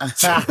 2.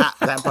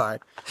 That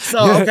part. So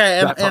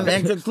okay, and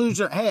in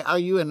conclusion, hey, are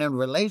you in a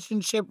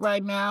relationship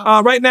right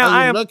now? Right now,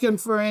 are you looking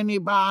for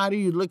anybody?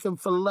 You looking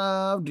for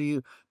love? Do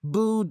you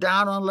boo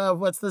down on love?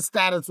 What's the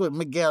status with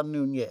Miguel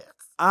Nunez?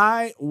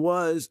 I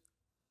was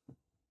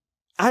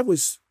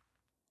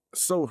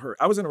so hurt.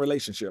 I was in a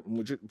relationship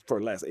for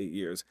the last 8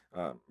 years,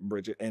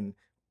 Bridget, and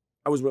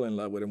I was really in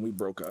love with him. We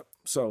broke up.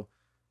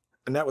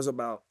 And that was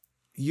about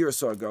a year or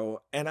so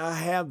ago, and I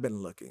have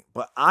been looking,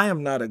 but I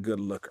am not a good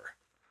looker.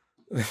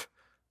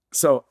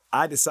 So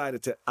I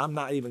decided I'm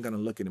not even going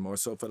to look anymore.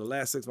 So for the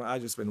last 6 months,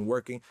 I've just been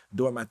working,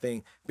 doing my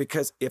thing,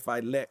 because if I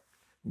let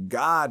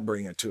God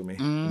bring it to me,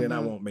 then I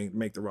won't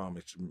make the wrong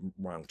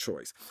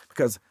choice.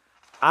 Because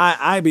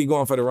I be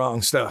going for the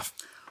wrong stuff.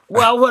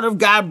 Well, what if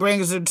God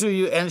brings it to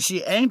you and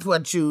she ain't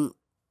what you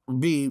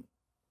be,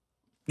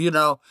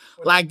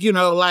 like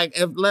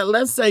if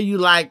let's say you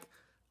like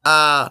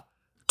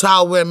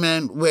tall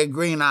women with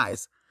green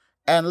eyes.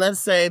 And let's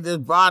say this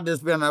broad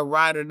has been a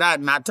ride or die.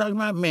 Not talking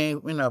about me,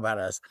 we know about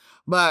us.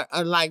 But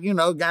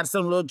got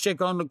some little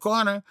chick on the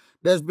corner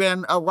that's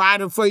been a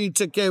rider for you,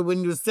 took care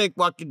when you were sick,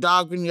 walk your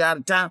dog when you're out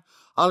of town.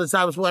 All the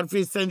time, what if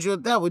he sends you a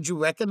that? Would you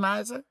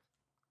recognize her?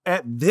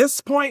 At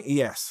this point,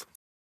 yes.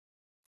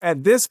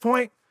 At this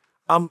point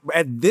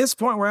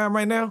where I am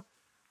right now,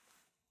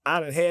 I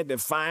done had the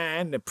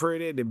fine, the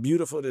pretty, the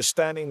beautiful, the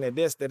stunning, the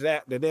this, the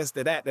that, the this,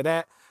 the that, the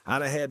that. I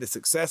done had the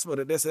successful,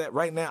 the this, the that.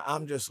 Right now,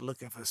 I'm just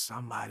looking for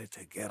somebody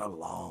to get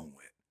along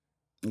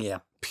with. Yeah.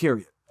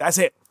 Period. That's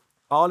it.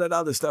 All that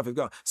other stuff is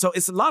gone. So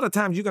it's a lot of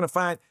times you're going to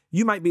find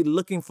you might be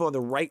looking for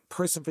the right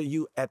person for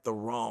you at the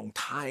wrong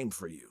time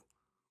for you.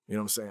 You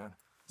know what I'm saying?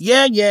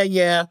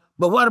 Yeah.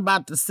 But what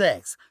about the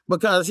sex?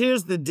 Because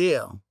here's the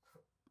deal.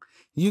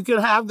 You can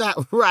have that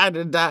ride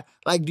or die.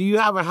 Like, do you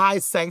have a high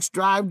sex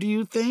drive, do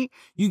you think?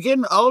 You're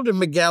getting older,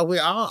 Miguel. We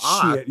all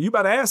are. Shit, you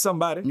better ask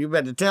somebody. You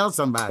better tell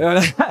somebody.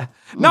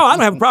 No, I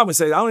don't have a problem with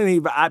sex. I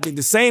mean,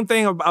 the same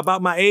thing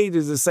about my age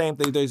is the same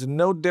thing. There's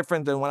no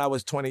different than when I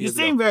was 20 years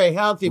ago. You seem very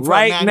healthy for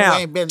right a man now. who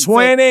ain't been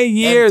 20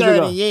 years 30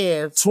 ago.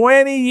 years.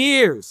 20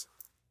 years.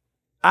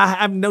 I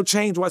have no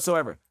change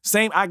whatsoever.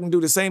 I can do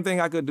the same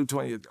thing I could do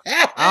 20 years ago.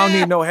 I don't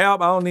need no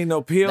help. I don't need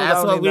no pills.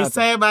 That's what we nothing.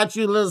 say about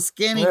you little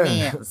skinny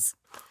men.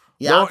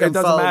 No, it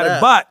doesn't matter.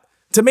 Up. But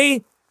to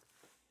me,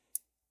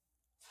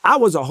 I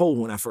was a hoe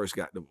when I first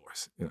got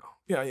divorced.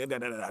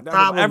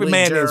 Every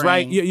man is,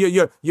 right?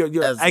 You're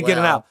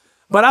getting out.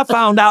 But I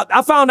found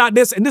out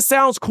this, and this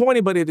sounds corny,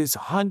 but it is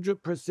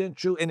 100%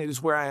 true, and it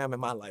is where I am in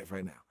my life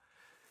right now.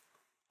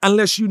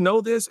 Unless you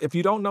know this, if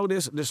you don't know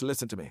this, just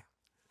listen to me.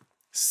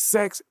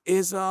 Sex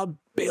is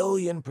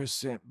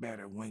 1,000,000,000%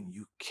 better when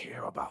you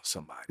care about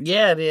somebody.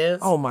 Yeah, it is.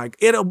 Oh my!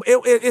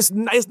 It's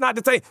not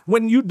the same.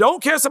 When you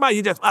don't care somebody,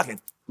 you just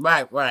fucking.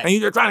 Right. And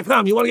you're just trying to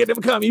come. You want to get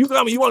them to come. You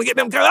come. You want to get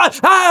them to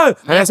come. And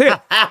that's it.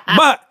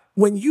 But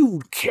when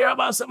you care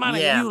about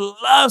somebody and you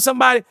love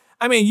somebody,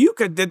 I mean, you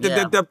could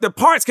the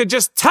parts could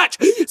just touch,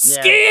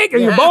 skig,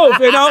 and you both,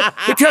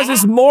 because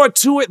it's more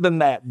to it than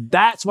that.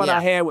 That's what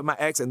I had with my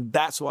ex, and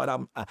that's what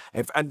I'm.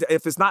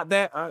 If it's not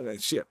that,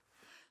 shit.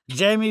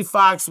 Jamie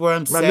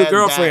Foxworth said my new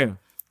girlfriend.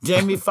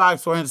 Jamie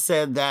Foxworth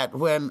said that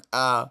when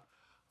a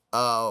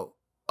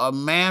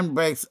man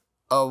breaks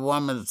a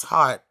woman's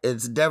heart,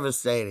 it's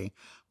devastating.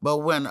 But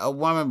when a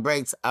woman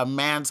breaks a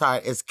man's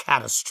heart, it's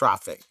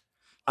catastrophic.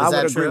 I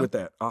would agree with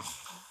that.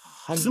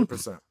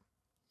 100%.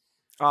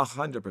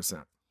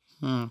 100%.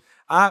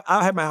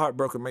 I had my heart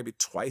broken maybe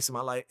twice in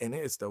my life, and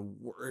it's the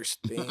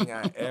worst thing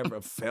I ever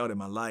felt in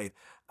my life.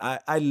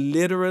 I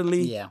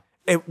literally,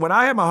 when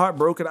I had my heart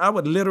broken, I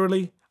would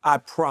literally, I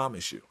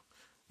promise you,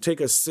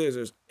 take a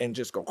scissors and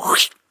just go,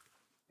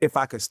 if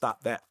I could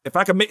stop that. If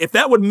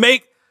that would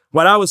make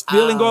what I was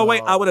feeling go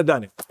away, I would have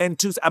done it.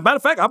 And as a matter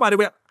of fact, I might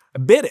have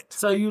bit it.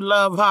 So you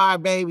love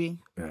hard, baby?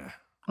 Yeah.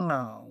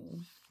 No.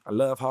 I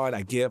love hard.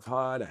 I give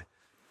hard.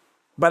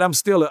 But I'm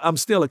still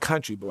a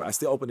country boy. I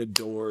still open the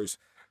doors.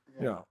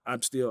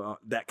 I'm still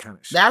that kind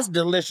of shit. That's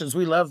delicious.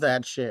 We love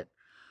that shit.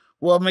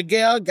 Well,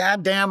 Miguel,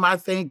 goddamn, I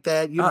think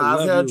that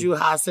I've held you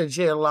hostage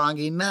here long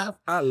enough.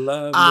 I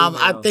love you.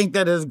 I think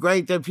that it's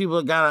great that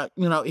people gotta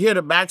hear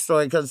the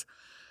backstory because.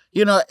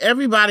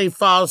 Everybody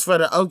falls for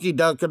the okie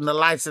doke and the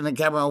lights and the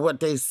camera and what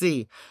they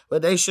see.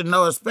 But they should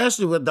know,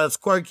 especially with those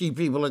quirky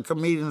people or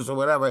comedians or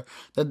whatever,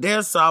 that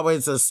there's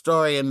always a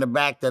story in the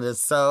back that is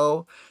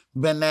so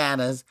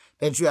bananas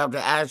that you have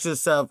to ask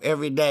yourself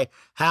every day,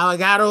 how I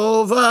got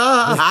over?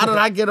 How did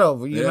I get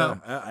over? You know?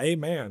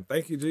 Amen.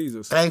 Thank you,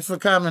 Jesus. Thanks for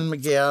coming,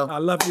 Miguel. I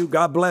love you.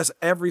 God bless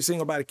every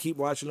single body. Keep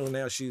watching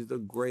Luenell. She's the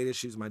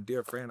greatest. She's my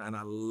dear friend, and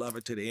I love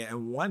her to the end.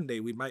 And one day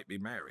we might be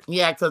married.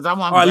 Yeah, because I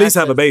want or at least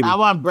have a baby. I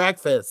want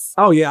breakfast.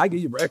 Oh, yeah. I give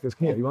you breakfast.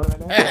 Here, you want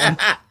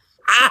that?